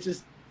it, it's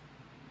just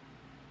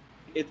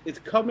it's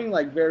coming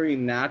like very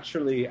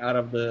naturally out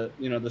of the,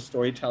 you know, the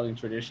storytelling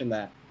tradition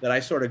that I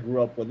sort of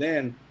grew up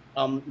within.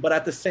 But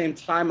at the same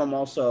time, I'm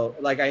also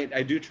like,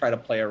 I do try to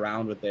play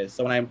around with this.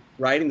 So when I'm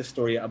writing the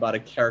story about a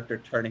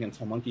character turning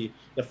into a monkey,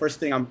 the first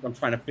thing I'm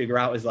trying to figure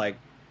out is like,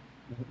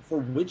 for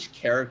which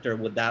character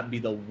would that be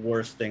the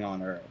worst thing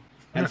on earth?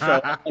 And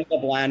so I end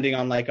up landing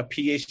on like a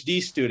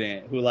PhD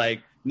student who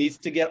like needs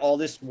to get all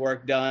this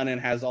work done and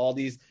has all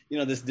these, you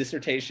know, this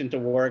dissertation to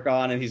work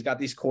on, and he's got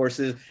these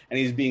courses and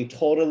he's being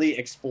totally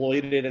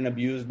exploited and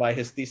abused by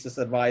his thesis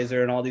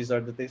advisor and all these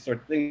other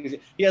sort of things.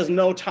 He has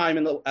no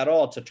time at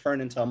all to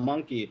turn into a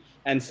monkey.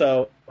 And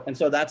so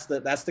that's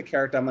the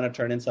character I'm going to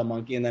turn into a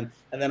monkey. And then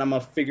I'm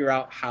going to figure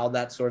out how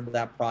that sort of,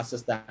 that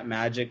process, that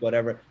magic,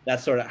 whatever,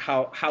 that's sort of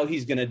how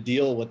he's going to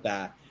deal with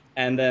that.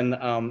 And then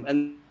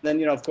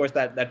you know, of course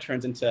that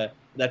turns into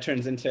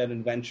an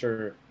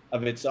adventure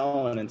of its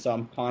own. And so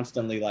I'm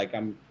constantly like,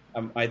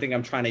 I think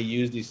I'm trying to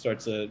use these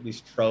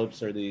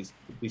tropes or these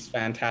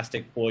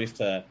fantastic ploys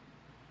to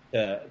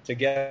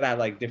get at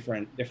like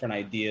different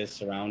ideas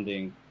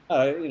surrounding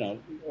you know,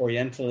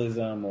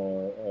 Orientalism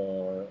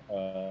or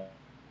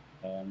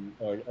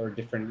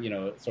different, you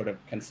know, sort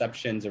of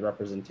conceptions or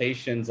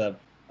representations of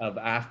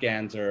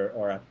Afghans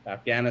or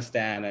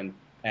Afghanistan,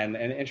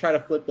 and try to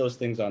flip those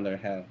things on their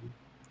head.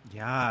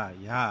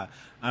 Yeah.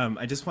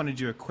 I just want to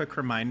do a quick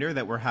reminder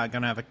that we're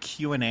going to have a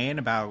Q&A in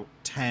about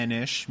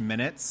 10-ish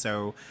minutes,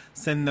 so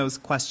send those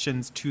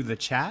questions to the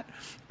chat.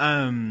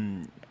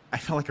 I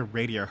felt like a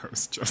radio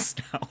host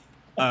just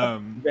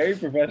now. Very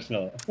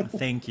professional.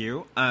 Thank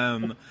you.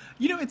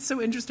 You know, it's so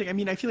interesting. I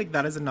mean, I feel like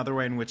that is another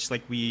way in which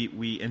like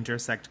we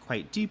intersect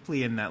quite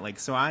deeply in that, like,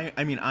 so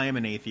I mean, I am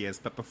an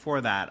atheist, but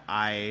before that,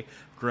 I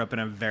grew up in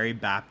a very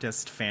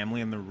Baptist family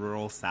in the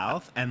rural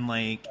South, and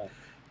like,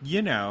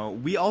 you know,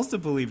 we also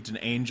believed in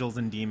angels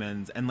and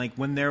demons, and like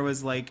when there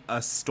was like a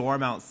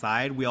storm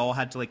outside, we all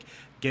had to like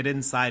get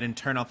inside and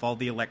turn off all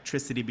the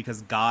electricity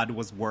because God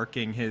was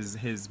working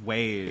his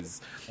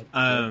ways.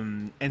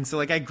 And so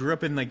like I grew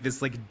up in like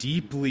this like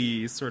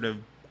deeply sort of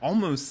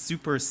almost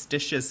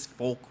superstitious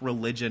folk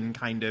religion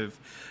kind of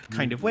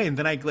way, and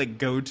then I like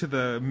go to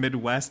the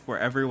Midwest where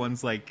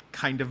everyone's like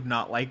kind of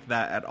not like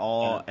that at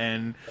all,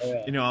 and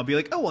you know, I'll be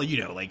like, oh well,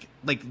 you know,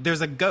 like there's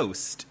a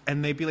ghost,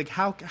 and they'd be like,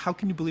 how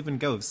can you believe in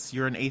ghosts?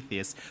 You're an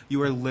atheist,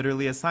 you are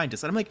literally a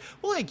scientist. And I'm like,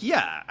 well, like,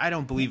 yeah, I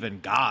don't believe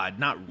in God,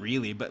 not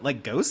really, but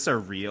like ghosts are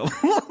real.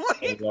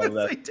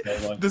 Like,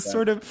 this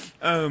sort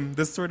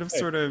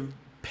of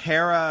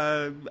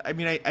para, I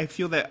mean, I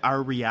feel that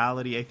our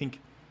reality, I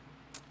think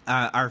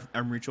our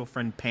mutual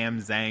friend Pam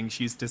Zhang,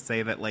 she used to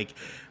say that like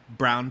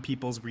brown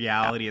people's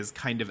reality is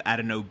kind of at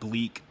an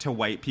oblique to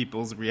white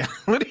people's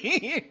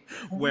reality,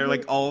 where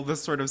like all the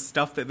sort of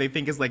stuff that they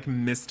think is like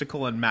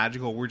mystical and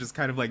magical, we're just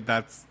kind of like,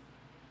 that's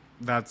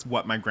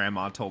what my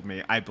grandma told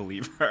me, I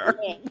believe her.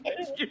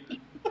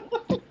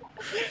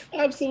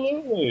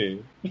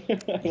 Absolutely.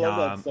 I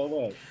love that so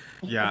much.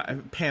 Yeah,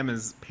 Pam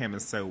is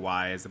so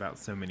wise about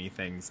so many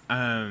things.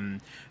 I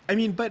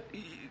mean, but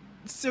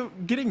so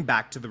getting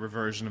back to the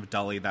reversion of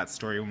Dully, that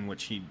story in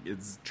which he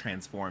is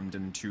transformed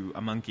into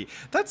a monkey,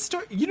 that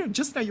story, you know,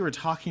 just now you were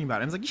talking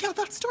about it, I was like, yeah,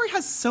 that story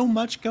has so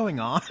much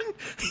going on.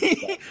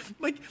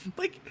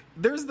 like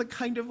there's the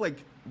kind of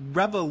like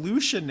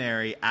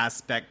revolutionary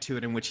aspect to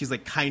it in which he's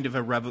like kind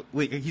of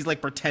he's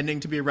like pretending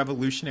to be a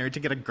revolutionary to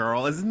get a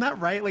girl. Isn't that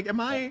right? Like, am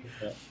I?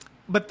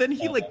 But then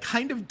he like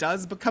kind of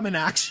does become an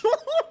actual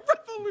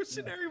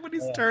revolutionary when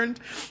he's turned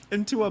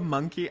into a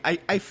monkey.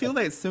 I feel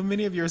that so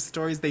many of your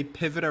stories, they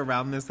pivot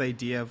around this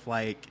idea of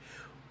like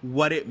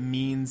what it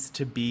means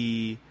to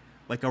be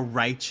like a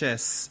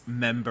righteous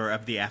member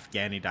of the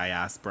Afghani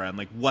diaspora, and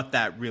like what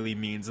that really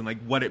means, and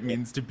like what it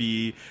means to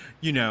be,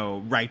 you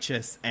know,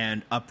 righteous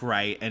and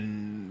upright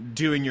and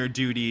doing your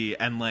duty,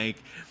 and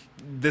like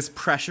this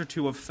pressure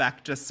to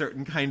affect a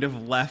certain kind of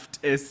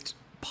leftist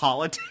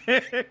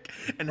politic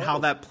and how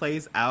that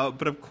plays out.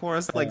 But of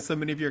course, like so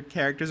many of your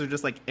characters are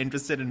just like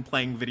interested in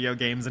playing video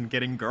games and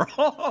getting girls.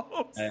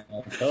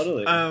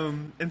 Totally.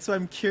 And so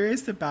I'm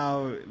curious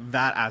about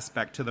that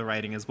aspect to the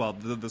writing as well,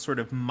 the sort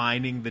of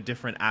mining the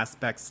different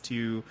aspects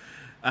to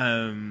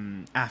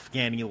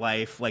Afghani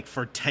life, like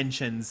for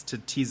tensions to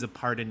tease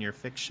apart in your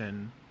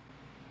fiction.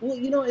 Well,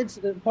 you know, it's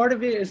part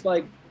of it is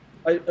like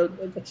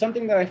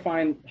something that I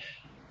find,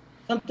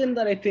 something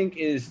that I think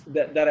is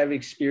that I've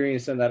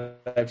experienced and that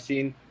I've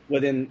seen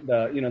within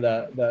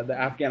the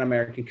Afghan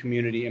American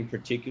community in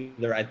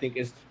particular. I think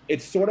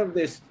it's sort of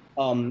this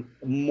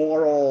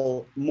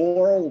moral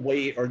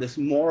weight, or this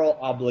moral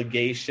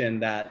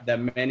obligation that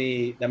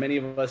many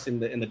of us in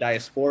the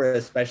diaspora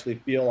especially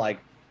feel like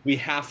we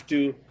have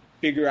to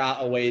figure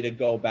out a way to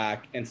go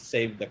back and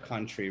save the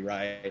country,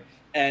 right?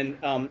 And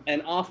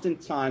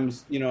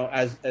oftentimes, you know,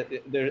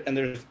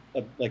 there's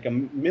like a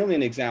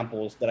million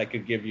examples that I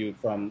could give you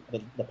from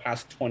the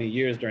past 20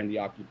 years during the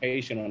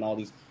occupation, when all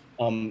these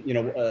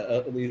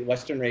the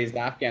Western raised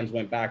Afghans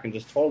went back and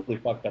just totally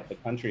fucked up the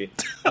country.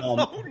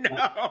 Oh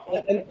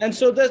no! And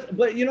so that,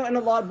 but and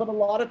a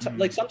lot of times,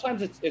 like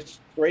sometimes it's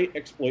straight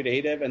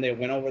exploitative, and they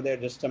went over there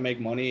just to make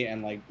money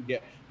and like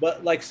get.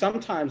 But like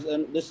sometimes,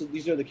 and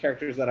these are the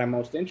characters that I'm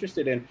most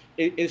interested in.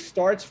 It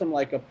starts from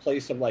like a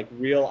place of like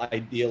real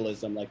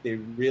idealism, like they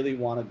really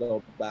want to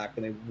go back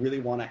and they really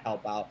want to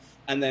help out.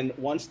 And then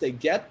once they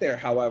get there,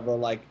 however,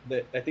 like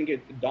I think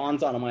it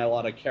dawns on a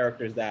lot of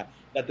characters that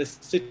the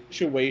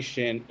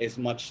situation is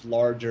much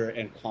larger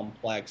and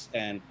complex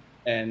and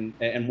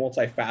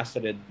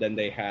multifaceted than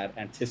they had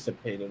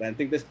anticipated. And I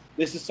think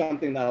this is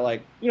something that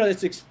like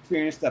this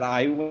experience that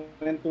I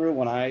went through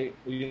when I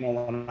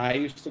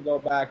used to go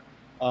back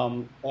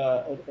to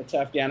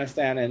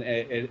Afghanistan, and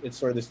it's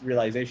sort of this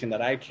realization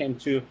that I came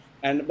to.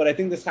 But I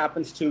think this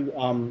happens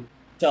to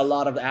a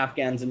lot of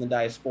Afghans in the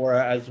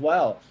diaspora as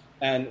well.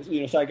 And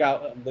so I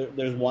got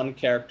there's one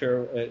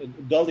character,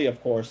 Gully,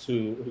 of course,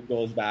 who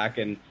goes back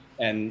and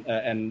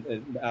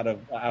out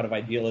of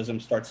idealism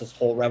starts this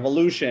whole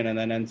revolution, and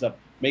then ends up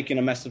making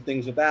a mess of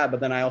things with that. But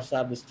then I also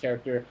have this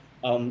character,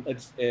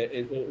 it's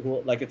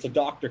a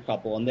doctor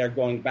couple, and they're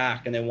going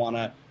back and they want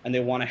to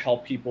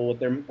help people with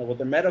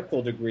their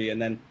medical degree,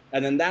 and then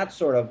that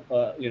sort of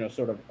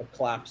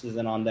collapses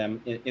in on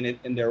them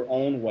in their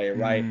own way,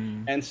 right?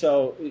 And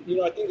so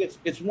I think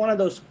it's one of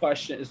those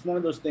questions, it's one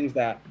of those things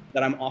that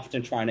I'm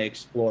often trying to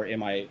explore in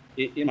my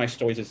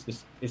stories.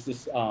 Is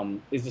this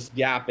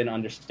gap in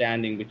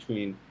understanding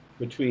between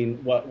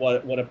what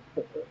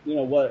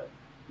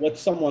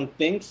someone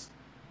thinks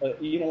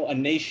a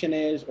nation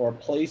is, or a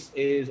place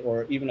is,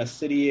 or even a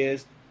city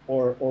is,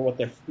 or what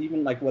their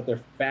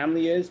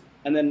family is,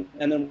 and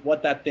then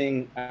what that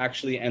thing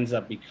actually ends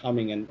up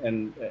becoming,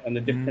 and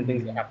the different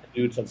things they have to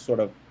do to sort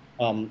of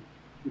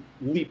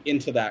leap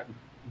into that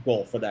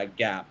goal for that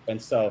gap. And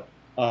so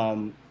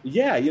I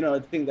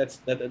think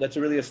that's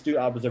a really astute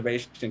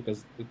observation,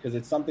 because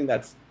it's something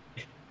that's,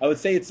 I would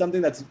say it's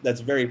something that's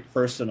very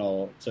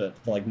personal to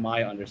like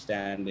my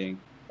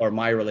understanding or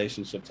my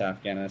relationship to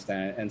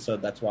Afghanistan, and so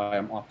that's why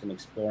I'm often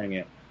exploring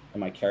it in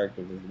my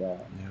characters as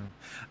well. Yeah,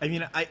 I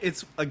mean,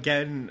 it's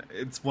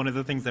one of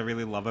the things I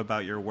really love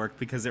about your work,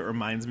 because it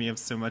reminds me of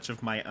so much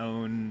of my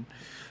own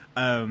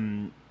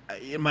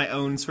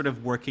sort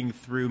of working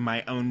through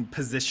my own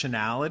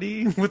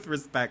positionality with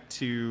respect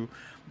to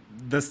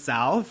the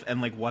South,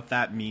 and like what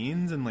that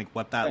means, and like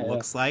what that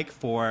looks like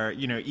for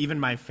even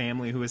my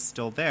family who is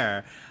still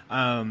there,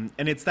 and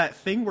it's that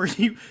thing where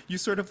you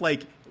sort of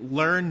like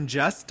learn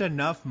just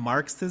enough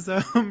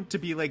Marxism to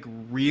be like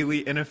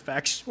really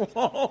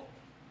ineffectual,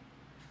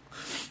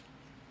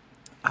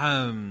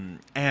 and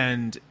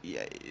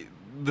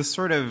the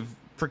sort of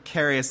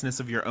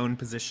precariousness of your own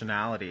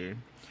positionality.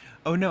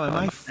 Oh no, am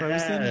I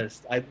frozen?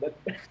 Yes,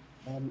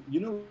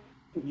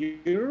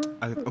 you're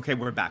okay,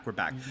 we're back.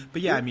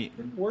 But yeah, I mean,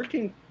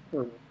 working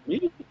for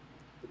me.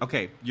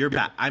 Okay, you're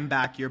back. I'm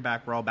back. You're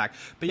back. We're all back.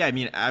 But yeah, I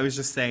mean, I was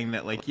just saying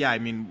that, like, yeah, I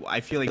mean,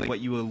 I feel like what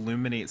you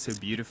illuminate so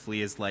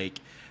beautifully is like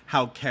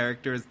how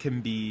characters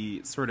can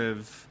be sort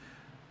of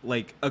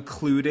like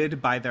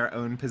occluded by their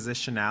own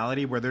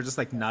positionality, where they're just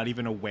like not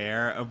even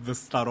aware of the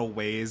subtle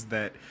ways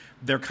that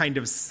they're kind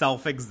of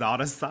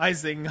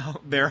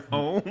self-exoticizing their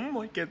home.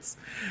 Like it's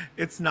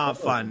not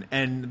fun.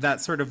 And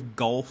that sort of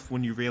gulf,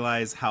 when you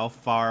realize how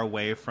far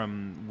away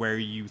from where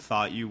you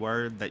thought you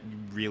were that you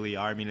really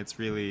are, I mean, it's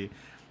really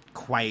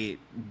quite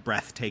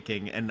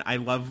breathtaking. And I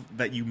love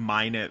that you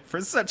mine it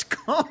for such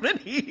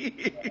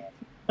comedy.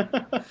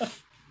 Because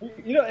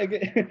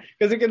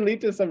it can lead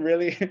to some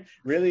really,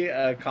 really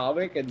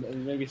comic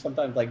and maybe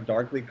sometimes like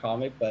darkly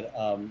comic, but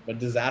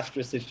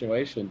disastrous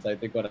situations. I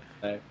think when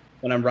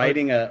I'm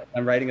writing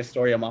a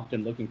story, I'm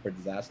often looking for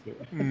disaster.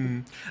 I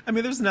mean,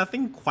 there's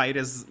nothing quite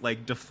as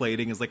like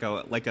deflating as like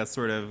a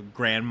sort of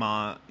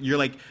grandma. You're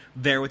like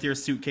there with your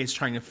suitcase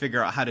trying to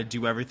figure out how to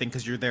do everything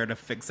because you're there to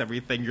fix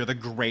everything. You're the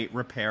great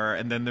repairer,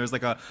 and then there's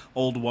like a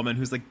old woman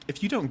who's like,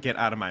 if you don't get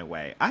out of my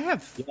way, I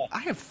have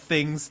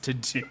things to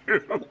do.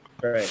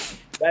 Right.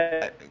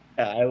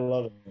 I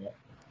love it.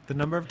 The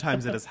number of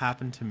times it has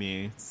happened to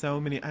me, so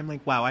many. I'm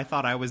like, wow, I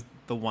thought I was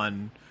the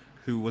one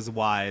who was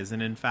wise,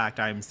 and in fact,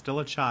 I'm still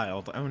a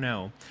child. Oh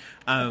no.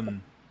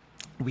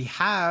 We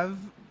have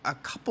a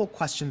couple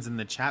questions in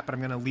the chat, but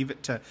I'm going to leave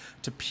it to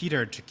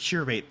Peter to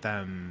curate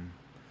them.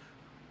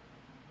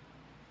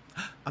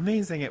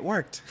 Amazing, it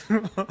worked.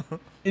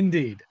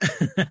 Indeed.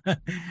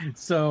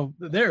 So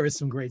there is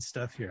some great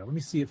stuff here. Let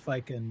me see if I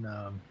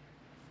can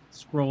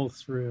scroll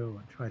through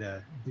and try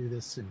to do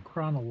this in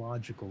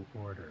chronological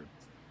order.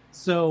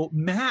 So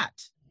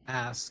Matt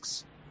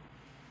asks,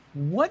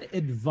 what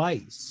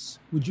advice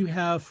would you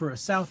have for a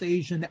South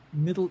Asian,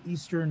 Middle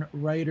Eastern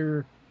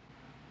writer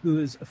who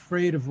is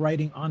afraid of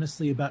writing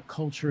honestly about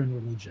culture and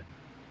religion?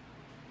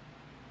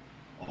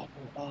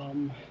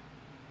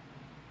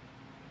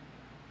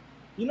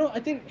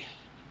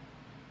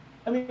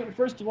 I mean,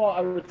 first of all,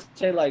 I would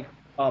say like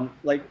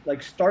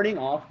starting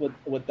off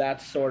with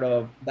that sort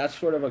of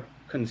a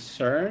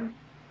concern.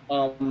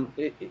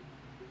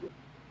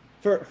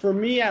 for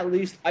me at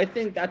least, I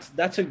think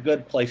that's a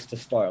good place to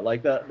start.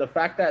 Like the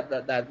fact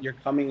that you're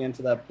coming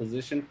into that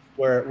position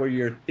where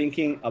you're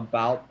thinking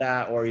about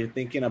that, or you're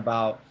thinking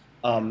about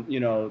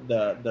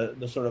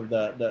the sort of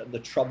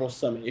the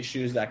troublesome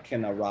issues that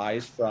can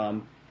arise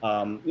from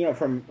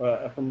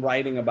from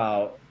writing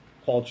about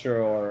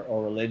culture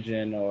or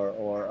religion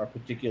or a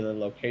particular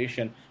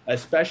location,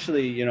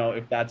 especially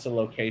if that's a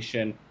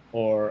location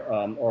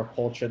or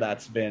culture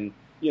that's been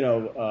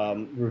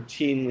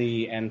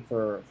routinely and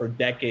for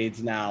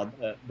decades now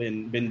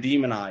been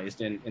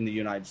demonized in the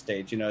United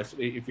States.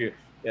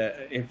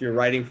 If you're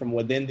writing from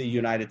within the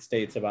United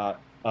States about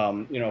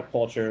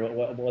culture,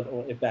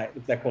 if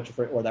that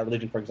culture or that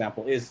religion, for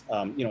example, is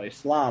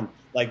Islam,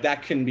 like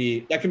that can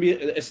be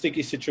a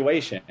sticky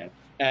situation.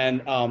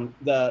 And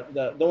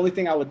the only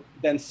thing I would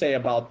then say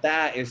about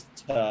that is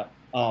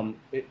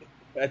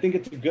I think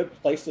it's a good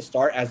place to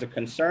start as a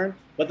concern,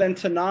 but then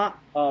to not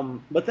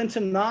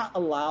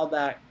allow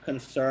that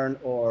concern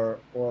or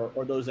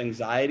those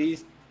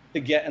anxieties to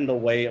get in the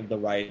way of the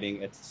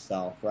writing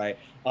itself, right?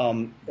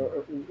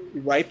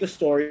 Write the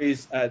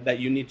stories that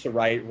you need to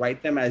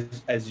write them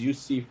as you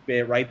see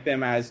fit, write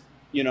them as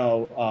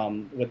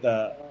with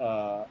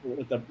a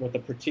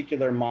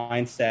particular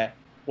mindset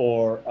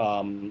for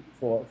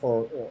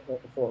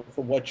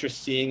what you're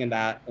seeing in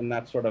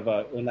that sort of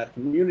in that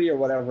community or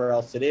whatever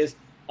else it is.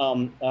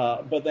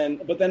 But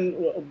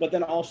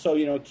then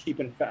also keep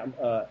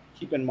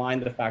in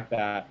mind the fact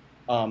that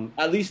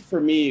at least for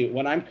me,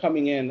 when I'm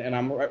coming in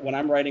and when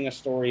I'm writing a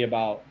story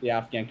about the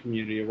Afghan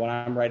community, or when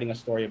I'm writing a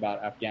story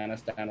about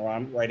Afghanistan, or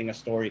I'm writing a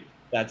story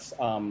that's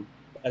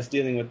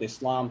dealing with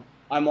Islam,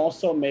 I'm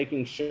also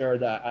making sure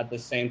that at the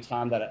same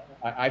time that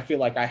I feel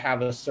like I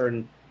have a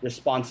certain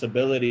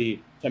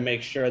responsibility to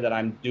make sure that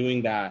I'm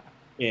doing that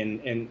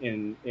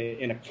in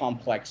a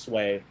complex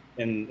way,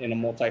 in a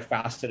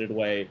multifaceted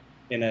way,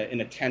 in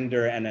a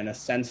tender and in a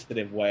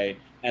sensitive way,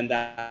 and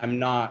that I'm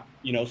not,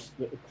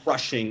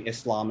 crushing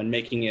Islam and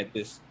making it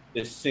this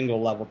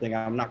single level thing.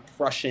 I'm not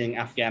crushing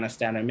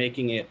Afghanistan and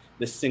making it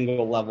this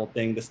single level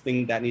thing, this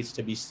thing that needs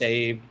to be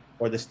saved,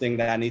 or this thing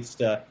that needs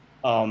to,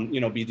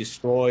 be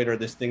destroyed, or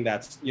this thing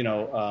that's,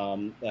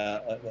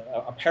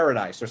 a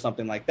paradise or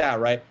something like that,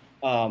 right?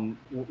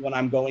 When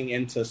I'm going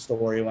into a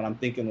story, when I'm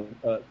thinking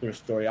through a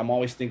story, I'm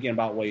always thinking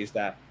about ways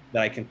that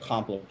I can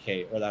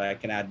complicate, or that I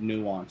can add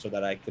nuance, or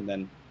that I can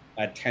then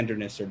add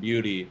tenderness or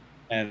beauty.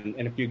 And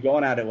if you're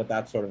going at it with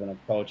that sort of an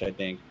approach, I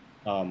think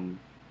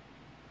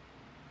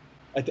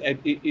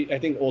I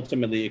think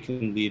ultimately it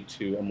can lead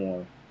to a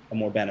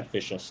more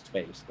beneficial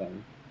space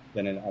than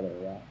in other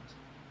routes.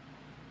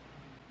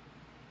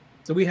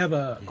 So we have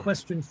a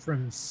question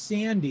from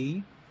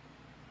Sandy.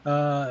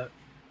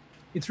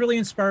 It's really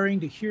inspiring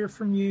to hear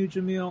from you,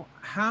 Jamil.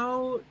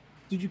 How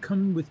did you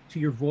come to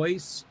your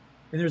voice?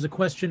 And there's a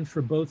question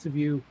for both of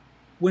you.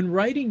 When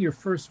writing your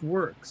first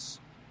works,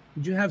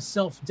 did you have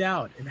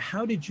self-doubt, and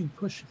how did you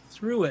push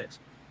through it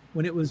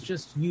when it was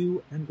just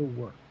you and the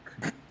work?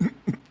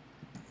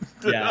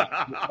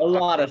 Yeah, a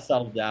lot of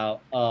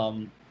self-doubt.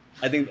 I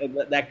think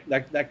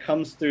that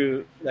comes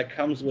with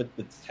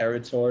the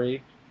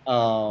territory.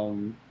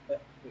 When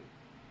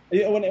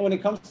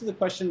it comes to the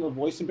question of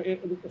voice,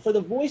 for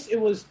the voice, it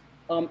was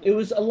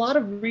a lot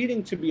of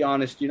reading, to be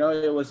honest.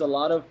 It was a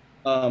lot of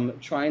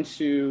trying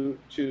to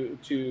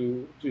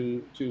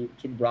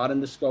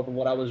broaden the scope of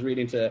what I was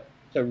reading, to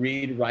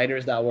read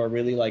writers that were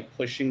really like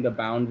pushing the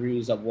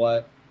boundaries of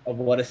what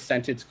a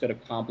sentence could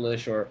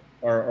accomplish, or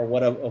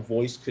what a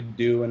voice could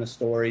do in a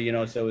story.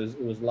 So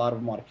it was a lot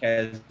of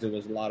Marquez, it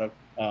was a lot of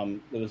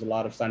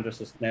Sandra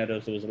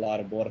Cisneros, it was a lot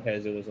of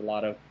Borges, it was a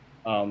lot of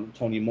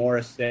Toni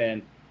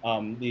Morrison.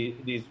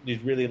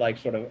 These really like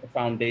sort of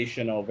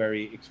foundational,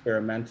 very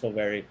experimental,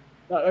 I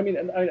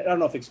don't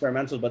know if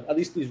experimental, but at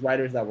least these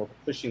writers that were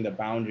pushing the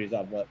boundaries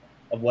of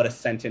what a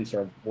sentence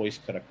or a voice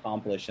could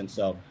accomplish. And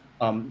so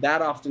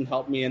that often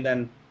helped me. And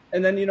then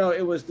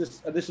it was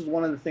this is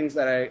one of the things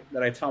that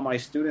I tell my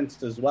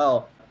students as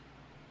well.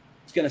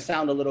 It's going to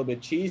sound a little bit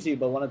cheesy,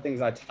 but one of the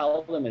things I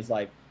tell them is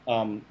like,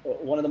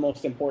 one of the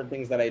most important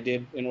things that I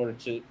did in order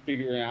to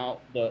figure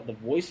out the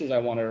voices I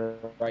wanted to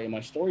write in my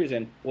stories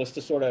in was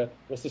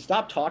to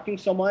stop talking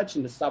so much,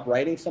 and to stop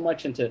writing so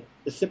much, and to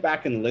sit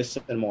back and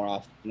listen more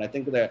often. And I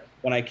think that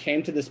when I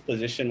came to this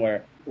position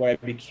where I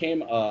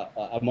became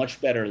a much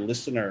better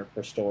listener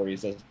for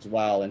stories as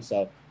well. And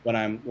so when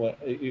I'm,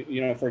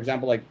 for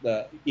example, like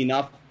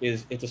Enough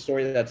it's a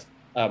story that's,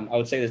 I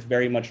would say, that's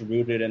very much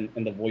rooted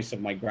in the voice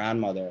of my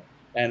grandmother.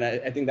 And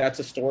I think that's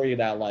a story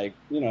that, like,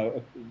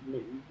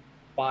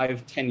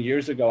 5-10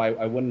 years ago,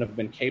 I wouldn't have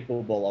been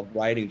capable of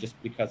writing,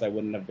 just because I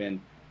wouldn't have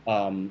been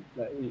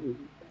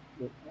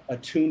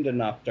attuned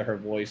enough to her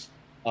voice,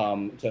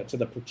 to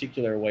the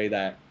particular way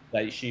that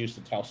she used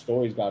to tell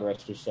stories, God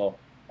rest her soul.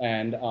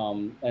 And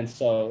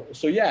so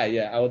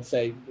yeah, I would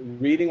say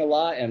reading a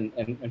lot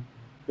and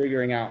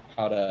figuring out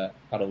how to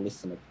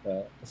listen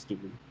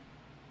astutely.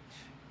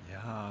 Yeah,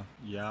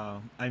 Yeah.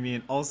 I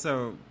mean,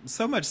 also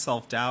so much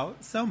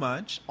self-doubt, so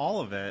much,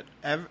 all of it,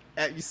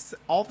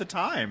 all the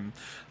time.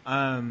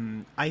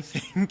 I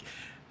think,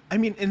 I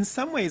mean, in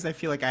some ways, I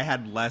feel like I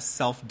had less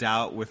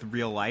self-doubt with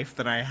real life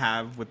than I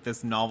have with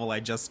this novel I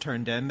just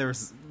turned in.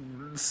 There's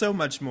so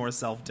much more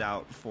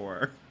self-doubt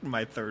for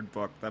my third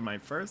book than my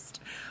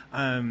first.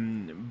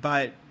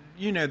 But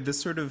you know, the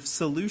sort of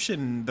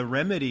solution, the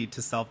remedy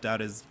to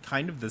self-doubt is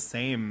kind of the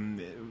same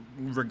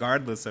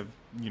regardless of,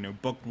 you know,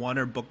 book 1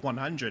 or book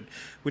 100,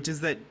 which is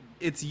that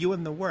it's you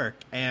and the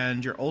work,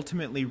 and you're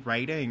ultimately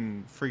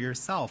writing for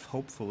yourself.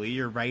 Hopefully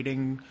you're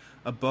writing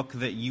a book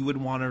that you would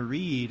want to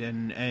read,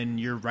 and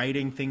you're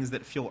writing things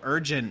that feel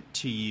urgent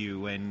to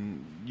you,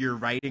 and you're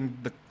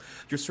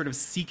sort of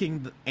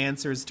seeking the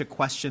answers to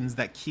questions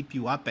that keep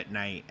you up at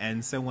night.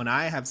 And so when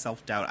I have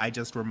self-doubt, I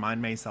just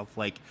remind myself,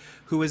 like,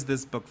 who is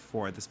this book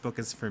for? This book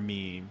is for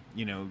me.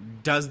 You know,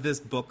 does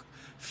this book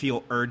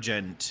feel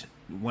urgent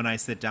when I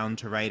sit down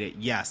to write it?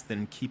 Yes,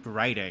 then keep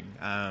writing.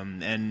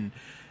 And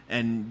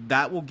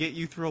that will get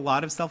you through a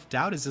lot of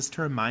self-doubt, is just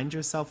to remind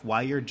yourself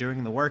why you're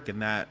doing the work.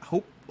 And that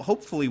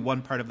hopefully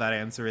one part of that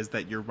answer is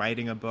that you're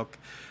writing a book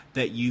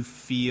that you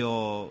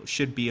feel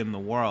should be in the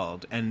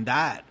world. And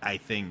that, I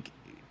think,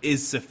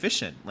 is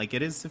sufficient. Like,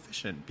 it is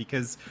sufficient,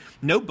 because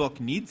no book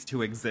needs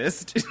to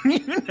exist. You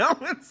know,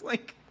 it's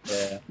like,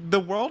 yeah, the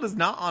world is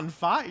not on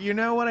fire. You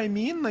know what I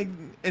mean? Like,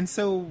 and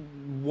so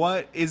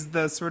what is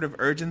the sort of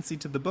urgency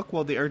to the book?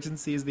 Well, the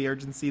urgency is the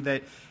urgency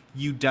that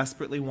you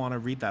desperately want to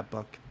read that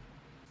book,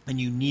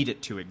 and you need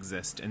it to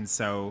exist. And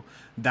so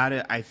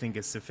that, I think,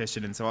 is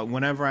sufficient. And so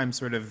whenever I'm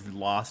sort of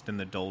lost in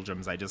the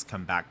doldrums, I just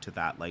come back to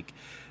that. Like,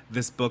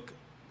 this book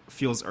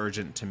feels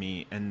urgent to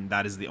me, and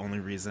that is the only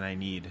reason I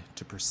need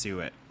to pursue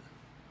it.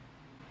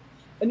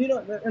 And you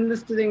know, and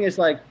this thing is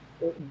like,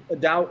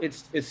 doubt.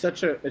 It's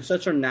such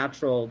a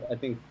natural, I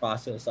think,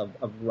 process of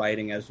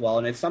writing as well.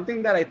 And it's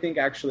something that I think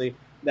actually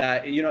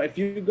that, you know, if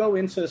you go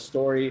into a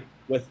story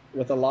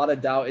with a lot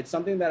of doubt, it's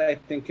something that I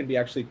think can be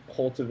actually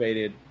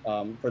cultivated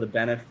for the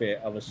benefit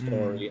of a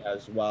story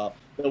as well.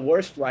 The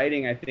worst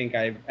writing I think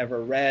I've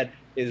ever read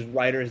is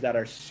writers that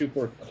are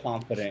super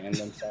confident in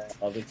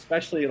themselves,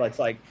 especially like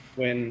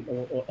when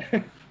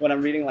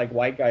I'm reading like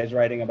white guys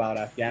writing about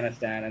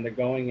Afghanistan, and they're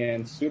going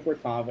in super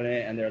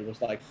confident, and they're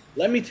just like,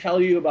 let me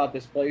tell you about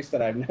this place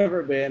that I've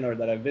never been, or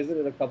that I've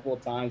visited a couple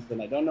of times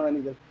and I don't know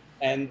anything.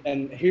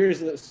 And here's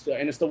this,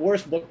 and it's the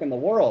worst book in the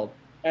world.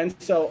 And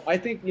so I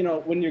think, you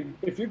know,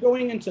 if you're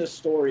going into a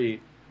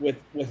story with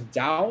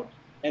doubt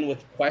and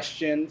with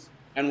questions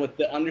and with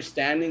the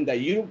understanding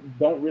that you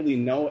don't really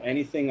know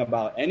anything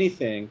about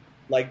anything,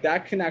 like,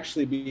 that can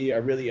actually be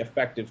a really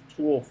effective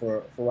tool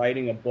for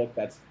writing a book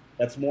that's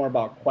more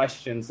about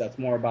questions, that's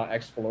more about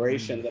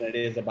exploration than it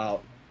is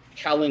about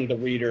telling the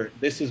reader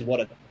this is what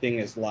a thing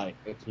is like.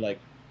 It's like,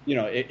 you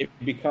know, it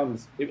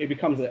becomes an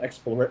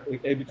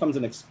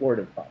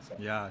explorative process.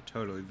 Yeah,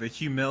 totally. The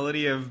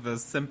humility of the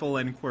simple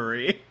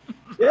inquiry.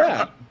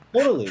 Yeah,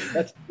 totally.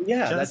 That's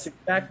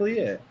exactly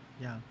it.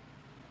 Yeah.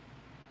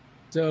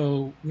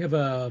 So we have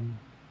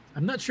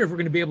I'm not sure if we're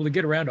going to be able to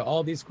get around to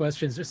all these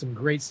questions. There's some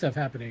great stuff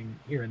happening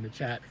here in the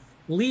chat.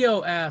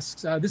 Leo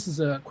asks, this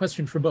is a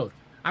question for both.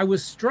 I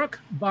was struck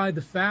by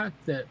the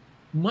fact that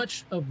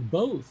much of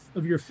both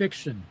of your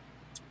fiction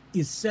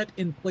is set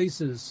in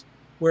places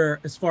where,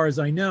 as far as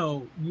I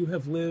know, you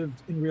have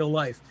lived in real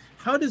life.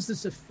 How does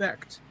this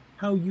affect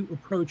how you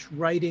approach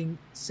writing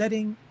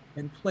setting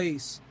and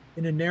place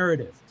in a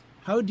narrative?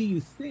 How do you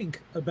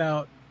think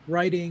about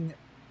writing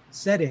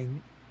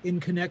setting in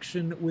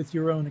connection with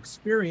your own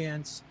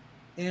experience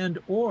and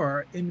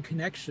or in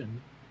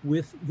connection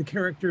with the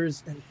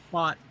characters and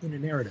plot in a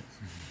narrative?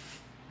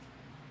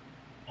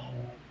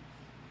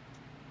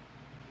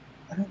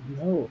 I don't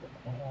know.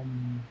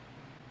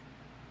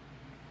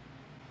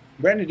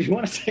 Brandon, do you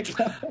want to take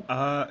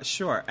that?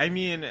 Sure. I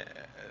mean,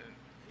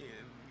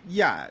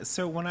 yeah.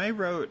 So when I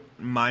wrote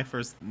my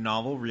first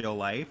novel, Real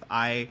Life,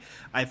 I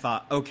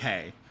thought,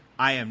 okay,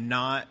 I am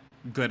not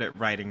good at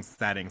writing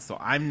settings, so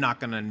I'm not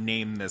going to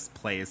name this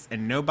place,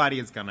 and nobody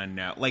is going to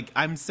know. Like,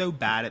 I'm so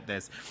bad at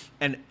this.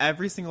 And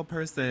every single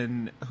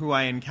person who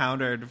I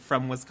encountered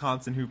from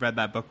Wisconsin who read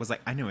that book was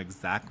like, I know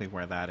exactly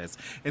where that is.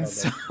 And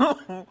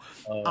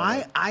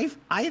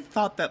I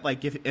thought that,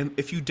 like,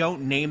 if you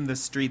don't name the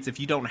streets, if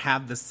you don't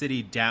have the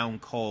city down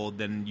cold,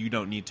 then you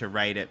don't need to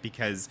write it,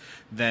 because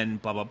then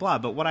blah, blah, blah.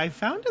 But what I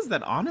found is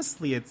that,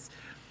 honestly,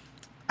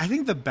 I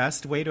think the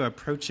best way to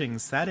approaching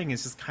setting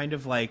is just kind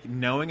of like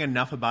knowing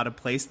enough about a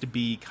place to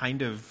be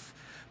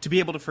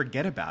able to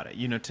forget about it,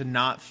 you know, to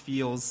not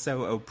feel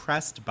so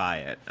oppressed by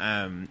it,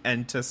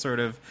 and to sort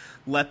of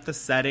let the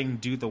setting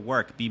do the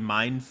work. Be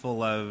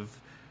mindful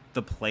of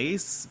the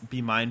place, be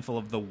mindful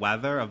of the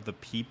weather, of the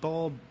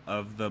people,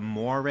 of the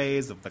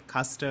mores, of the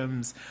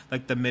customs.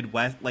 Like, the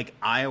Midwest, like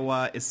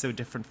Iowa is so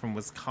different from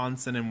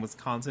Wisconsin, and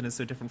Wisconsin is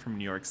so different from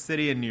New York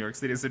City, and New York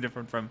City is so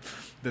different from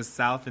the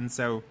South. And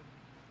so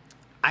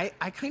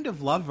I kind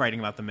of love writing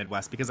about the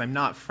Midwest because I'm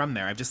not from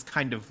there. I've just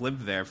kind of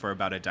lived there for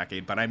about a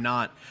decade, but I'm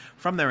not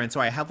from there. And so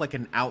I have like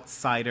an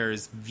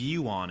outsider's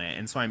view on it.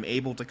 And so I'm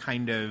able to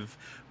kind of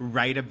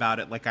write about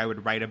it like I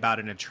would write about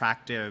an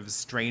attractive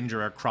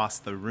stranger across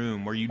the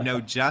room, where you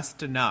know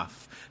just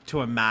enough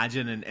to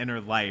imagine an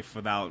inner life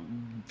without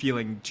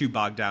feeling too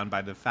bogged down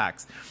by the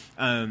facts.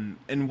 And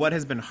what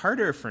has been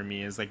harder for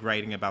me is like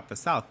writing about the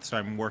South. So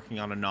I'm working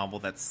on a novel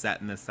that's set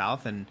in the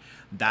South, and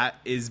that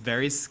is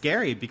very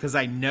scary because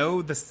I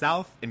know the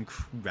South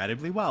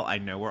incredibly well. I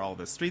know where all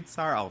the streets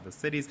are, all the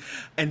cities.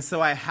 And so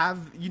I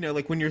have, you know,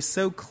 like when you're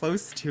so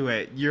close to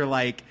it, you're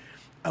like,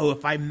 oh,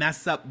 if I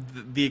mess up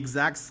the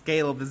exact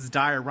scale of this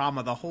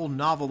diorama, the whole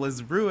novel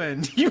is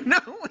ruined. You know,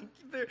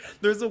 like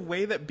there's a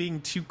way that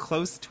being too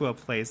close to a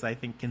place, I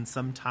think, can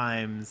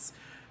sometimes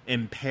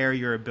impair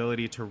your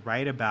ability to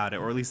write about it,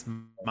 or at least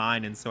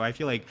mine. And so I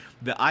feel like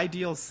the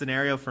ideal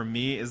scenario for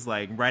me is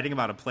like writing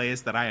about a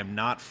place that I am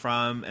not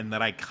from and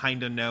that I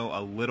kind of know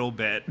a little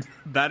bit.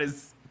 That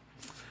is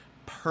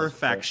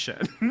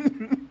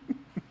perfection.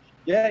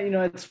 Yeah, you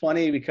know, it's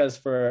funny because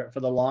for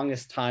the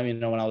longest time, you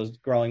know, when I was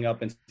growing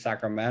up in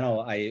Sacramento,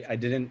 I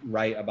didn't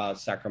write about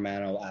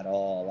Sacramento at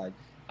all. Like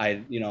I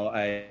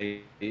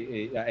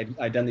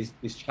done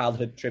these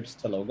childhood trips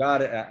to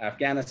Logar,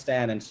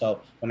 Afghanistan, and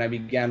so when I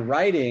began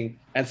writing,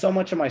 and so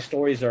much of my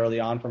stories early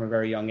on from a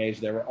very young age,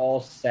 they were all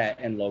set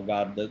in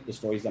Logar, the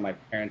stories that my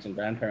parents and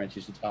grandparents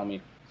used to tell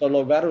me. So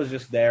Logar was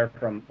just there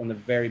from the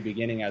very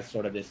beginning as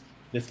sort of this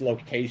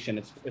location.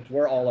 It's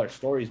where all our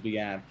stories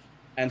began.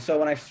 And so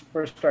when I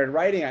first started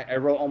writing, I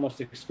wrote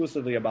almost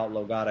exclusively about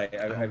Logar.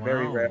 I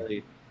very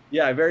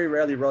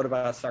rarely wrote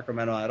about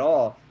Sacramento at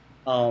all.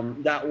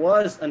 That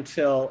was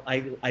until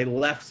I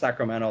left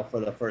Sacramento for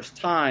the first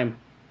time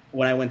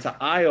when I went to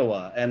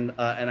Iowa, and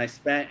I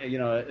spent, you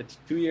know, it's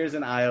 2 years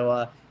in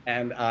Iowa,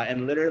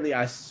 and literally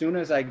as soon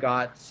as I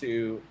got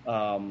to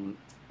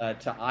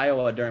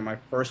Iowa during my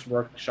first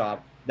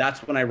workshop,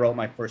 that's when I wrote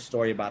my first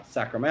story about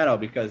Sacramento,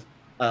 because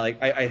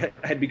I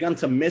had begun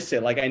to miss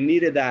it. Like I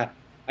needed that.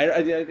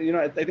 I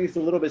think it's a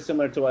little bit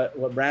similar to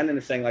what Brandon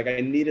is saying. Like I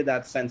needed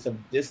that sense of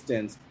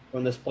distance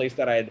from this place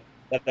that I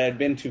had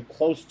been too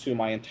close to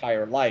my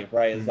entire life,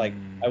 right? It's like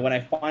when I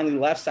finally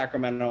left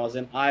Sacramento, I was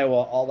in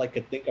Iowa, all I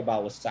could think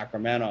about was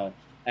Sacramento.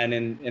 And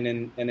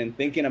in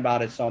thinking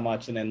about it so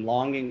much and then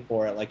longing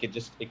for it, like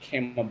it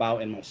came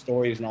about in my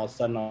stories, and all of a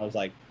sudden I was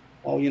like,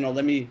 oh, you know,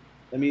 let me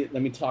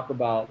talk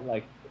about,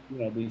 like, you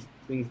know, these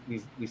things,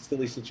 these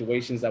silly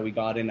situations that we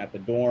got in at the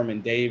dorm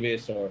in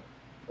Davis, or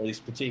these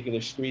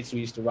particular streets we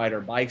used to ride our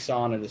bikes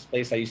on, or this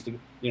place we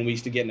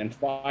used to get in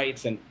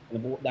fights, and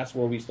that's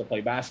where we used to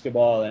play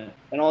basketball,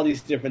 and all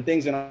these different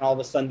things. And all of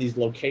a sudden these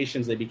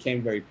locations, they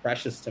became very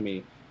precious to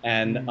me.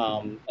 And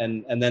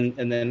and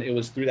then it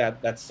was through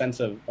that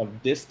sense of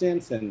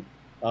distance and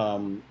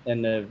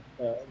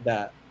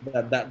that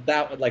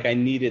like I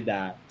needed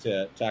that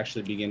to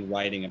actually begin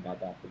writing about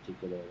that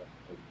particular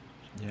location.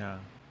 Yeah.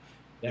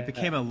 It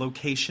became a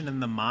location in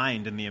the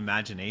mind and the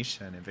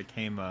imagination. It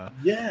became a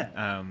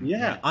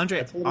Andre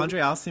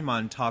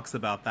Alcimon talks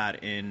about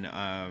that in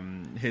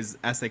his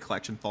essay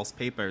collection False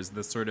Papers.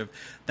 The sort of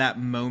that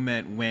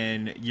moment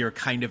when you're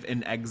kind of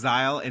in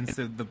exile, and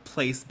so the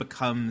place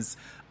becomes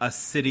a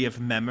city of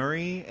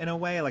memory in a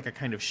way, like a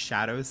kind of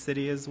shadow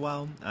city as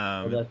well.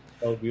 That's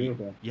so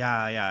beautiful. Yeah.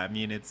 I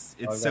mean, it's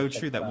so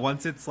true that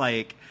once it's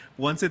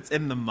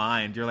in the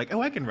mind, you're like,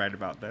 oh, I can write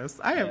about this.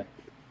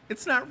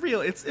 It's not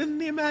real. It's in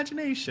the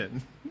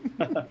imagination.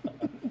 So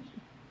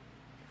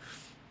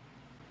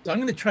I'm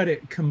going to try to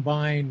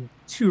combine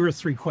 2 or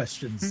 3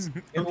 questions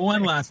in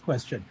one last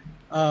question.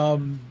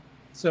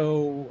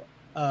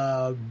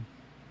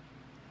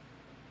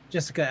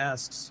 Jessica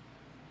asks,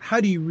 how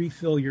do you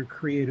refill your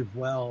creative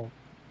well?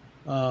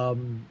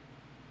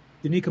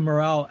 Danica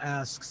Morale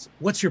asks,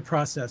 what's your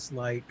process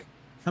like?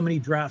 How many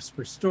drafts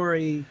per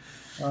story?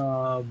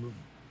 Et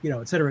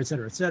cetera, et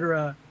cetera, et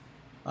cetera.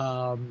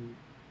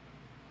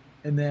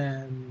 And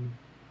then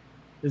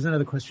there's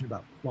another question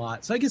about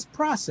plot. So I guess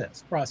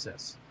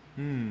process.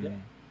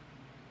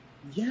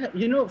 Yeah,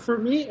 you know, for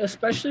me,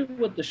 especially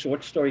with the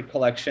short story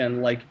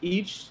collection, like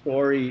each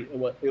story,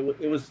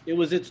 it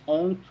was its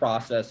own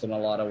process in a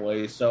lot of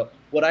ways. So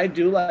what I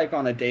do, like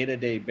on a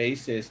day-to-day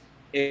basis,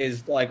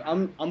 is like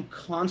I'm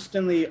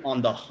constantly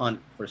on the hunt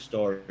for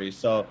stories.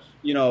 So,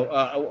 you know,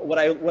 what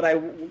I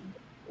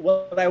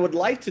would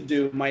like to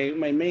do, my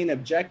main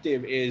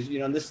objective is, you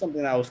know, and this is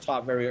something that I was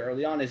taught very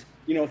early on, is,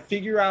 you know,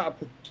 figure out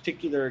a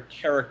particular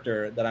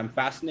character that I'm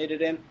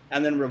fascinated in,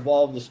 and then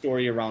revolve the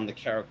story around the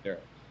character.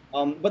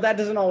 But that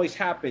doesn't always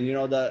happen. You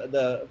know,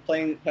 the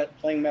playing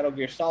Metal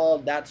Gear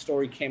Solid, that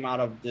story came out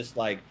of this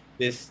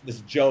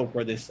joke,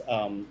 or this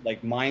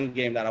like mind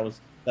game that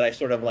I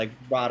sort of like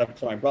brought up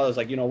to my brothers.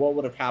 Like, you know, what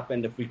would have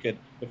happened if we could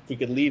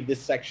leave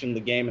this section of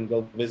the game and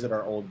go visit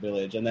our old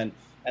village? And then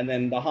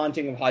the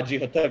haunting of Haji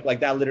Hotuk, like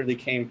that literally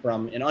came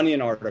from an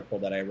Onion article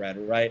that I read,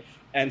 right?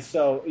 And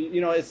so, you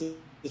know, it's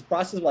this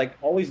process of like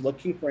always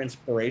looking for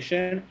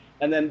inspiration.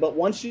 And then, but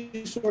once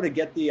you sort of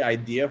get the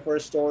idea for a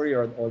story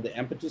or the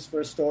impetus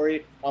for a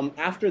story,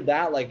 after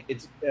that, like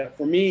it's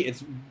for me,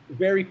 it's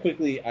very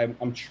quickly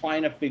I'm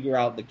trying to figure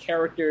out the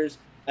characters,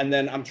 and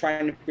then I'm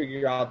trying to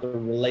figure out the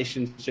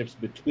relationships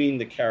between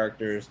the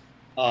characters,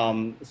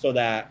 so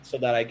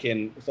that I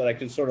can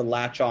sort of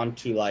latch on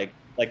to like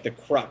the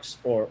crux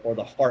or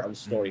the heart of the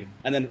story,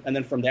 and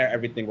then from there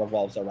everything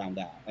revolves around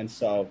that. And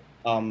so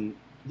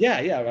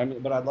yeah, I mean,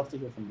 but I'd love to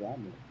hear from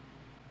Brandon.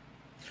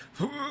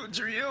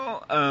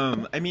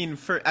 Jamil. I mean,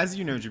 as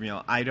you know,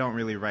 Jamil, I don't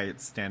really write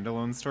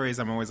standalone stories.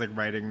 I'm always like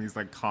writing these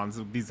like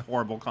these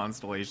horrible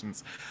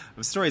constellations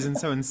of stories, and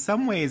so in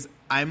some ways,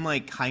 I'm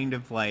like kind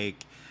of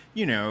like,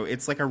 you know,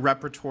 it's like a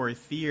repertory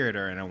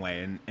theater in a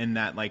way, in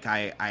that like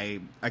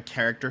a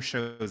character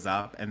shows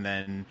up, and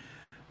then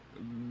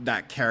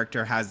that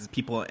character has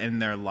people in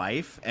their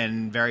life,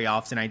 and very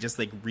often I just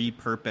like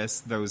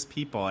repurpose those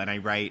people and I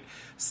write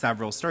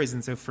several stories.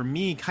 And so for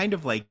me, kind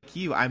of like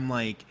you, I'm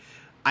like,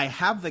 I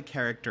have the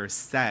character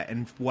set,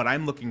 and what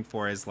I'm looking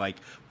for is like,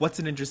 what's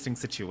an interesting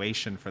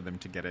situation for them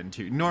to get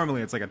into?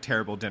 Normally it's like a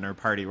terrible dinner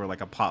party or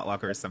like a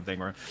potluck or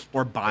something,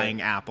 or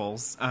buying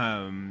apples.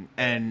 And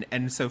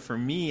so for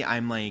me,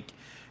 I'm like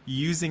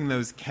using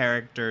those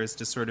characters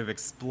to sort of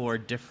explore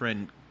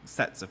different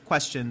sets of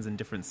questions and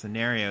different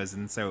scenarios.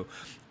 And so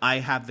I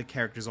have the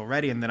characters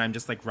already, and then I'm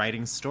just like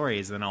writing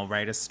stories, and I'll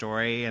write a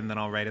story, and then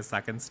I'll write a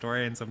second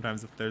story, and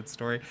sometimes a third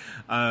story.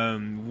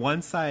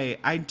 Once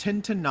I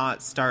tend to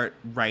not start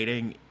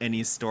writing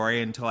any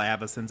story until I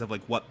have a sense of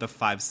like what the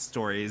 5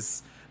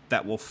 stories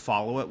that will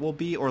follow it will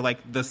be, or like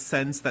the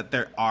sense that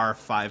there are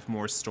 5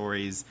 more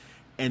stories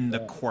in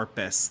the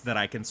corpus that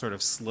I can sort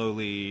of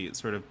slowly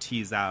sort of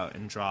tease out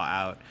and draw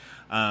out.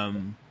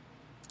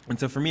 And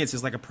so for me, it's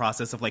just like a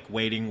process of like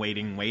waiting.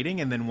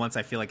 And then once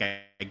I feel like I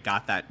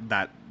got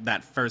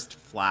that first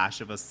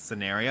flash of a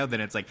scenario,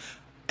 then it's like,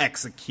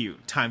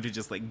 execute, time to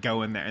just like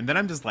go in there. And then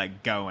I'm just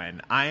like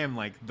going. I am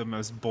like the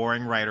most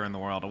boring writer in the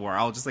world, where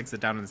I'll just like sit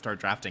down and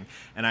start drafting,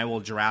 and I will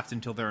draft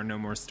until there are no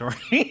more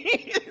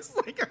stories.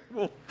 Like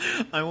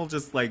I will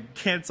just like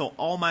cancel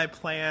all my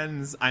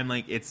plans. I'm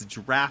like, it's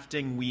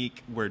drafting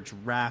week. We're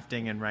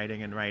drafting and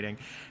writing.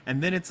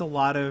 And then it's a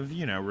lot of,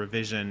 you know,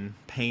 revision,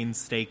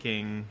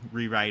 painstaking,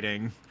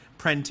 rewriting,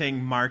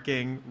 printing,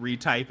 marking,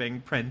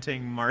 retyping,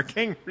 printing,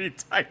 marking,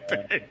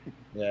 retyping.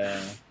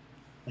 Yeah.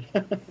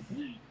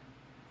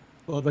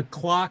 Well, the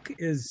clock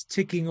is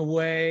ticking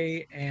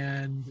away,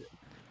 and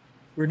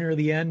we're near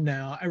the end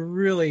now. I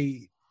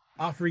really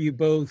offer you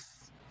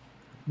both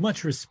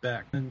much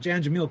respect. And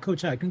Jan Jamil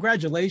Kochai,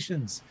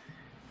 congratulations.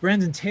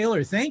 Brandon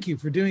Taylor, thank you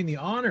for doing the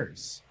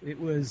honors. It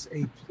was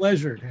a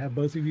pleasure to have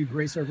both of you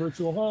grace our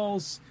virtual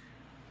halls.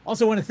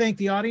 Also want to thank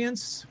the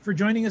audience for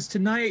joining us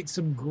tonight.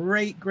 Some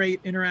great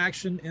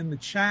interaction in the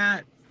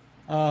chat.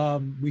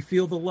 We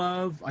feel the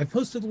love. I've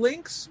posted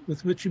links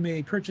with which you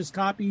may purchase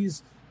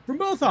copies from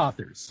both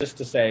authors. Just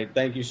to say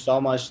thank you so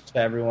much to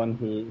everyone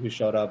who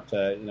showed up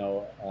to, you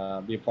know,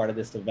 be a part of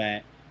this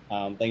event.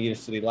 Thank you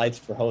to City Lights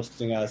for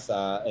hosting us,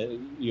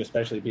 you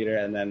especially, Peter,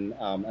 and then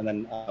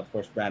of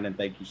course, Brandon,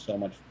 thank you so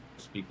much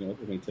for speaking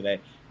with me today.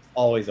 It's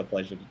always a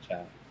pleasure to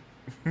chat.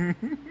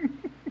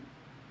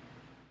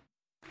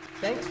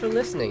 Thanks for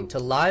listening to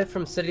Live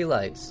from City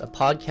Lights, a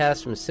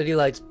podcast from City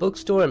Lights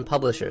Bookstore and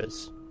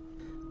Publishers.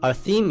 Our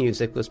theme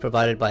music was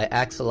provided by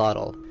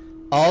Axolotl.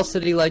 All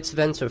City Lights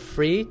events are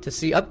free. To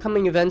see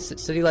upcoming events at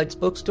City Lights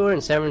Bookstore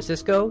in San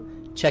Francisco,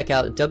 check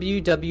out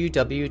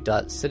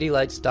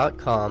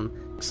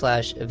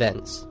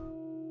www.citylights.com/events.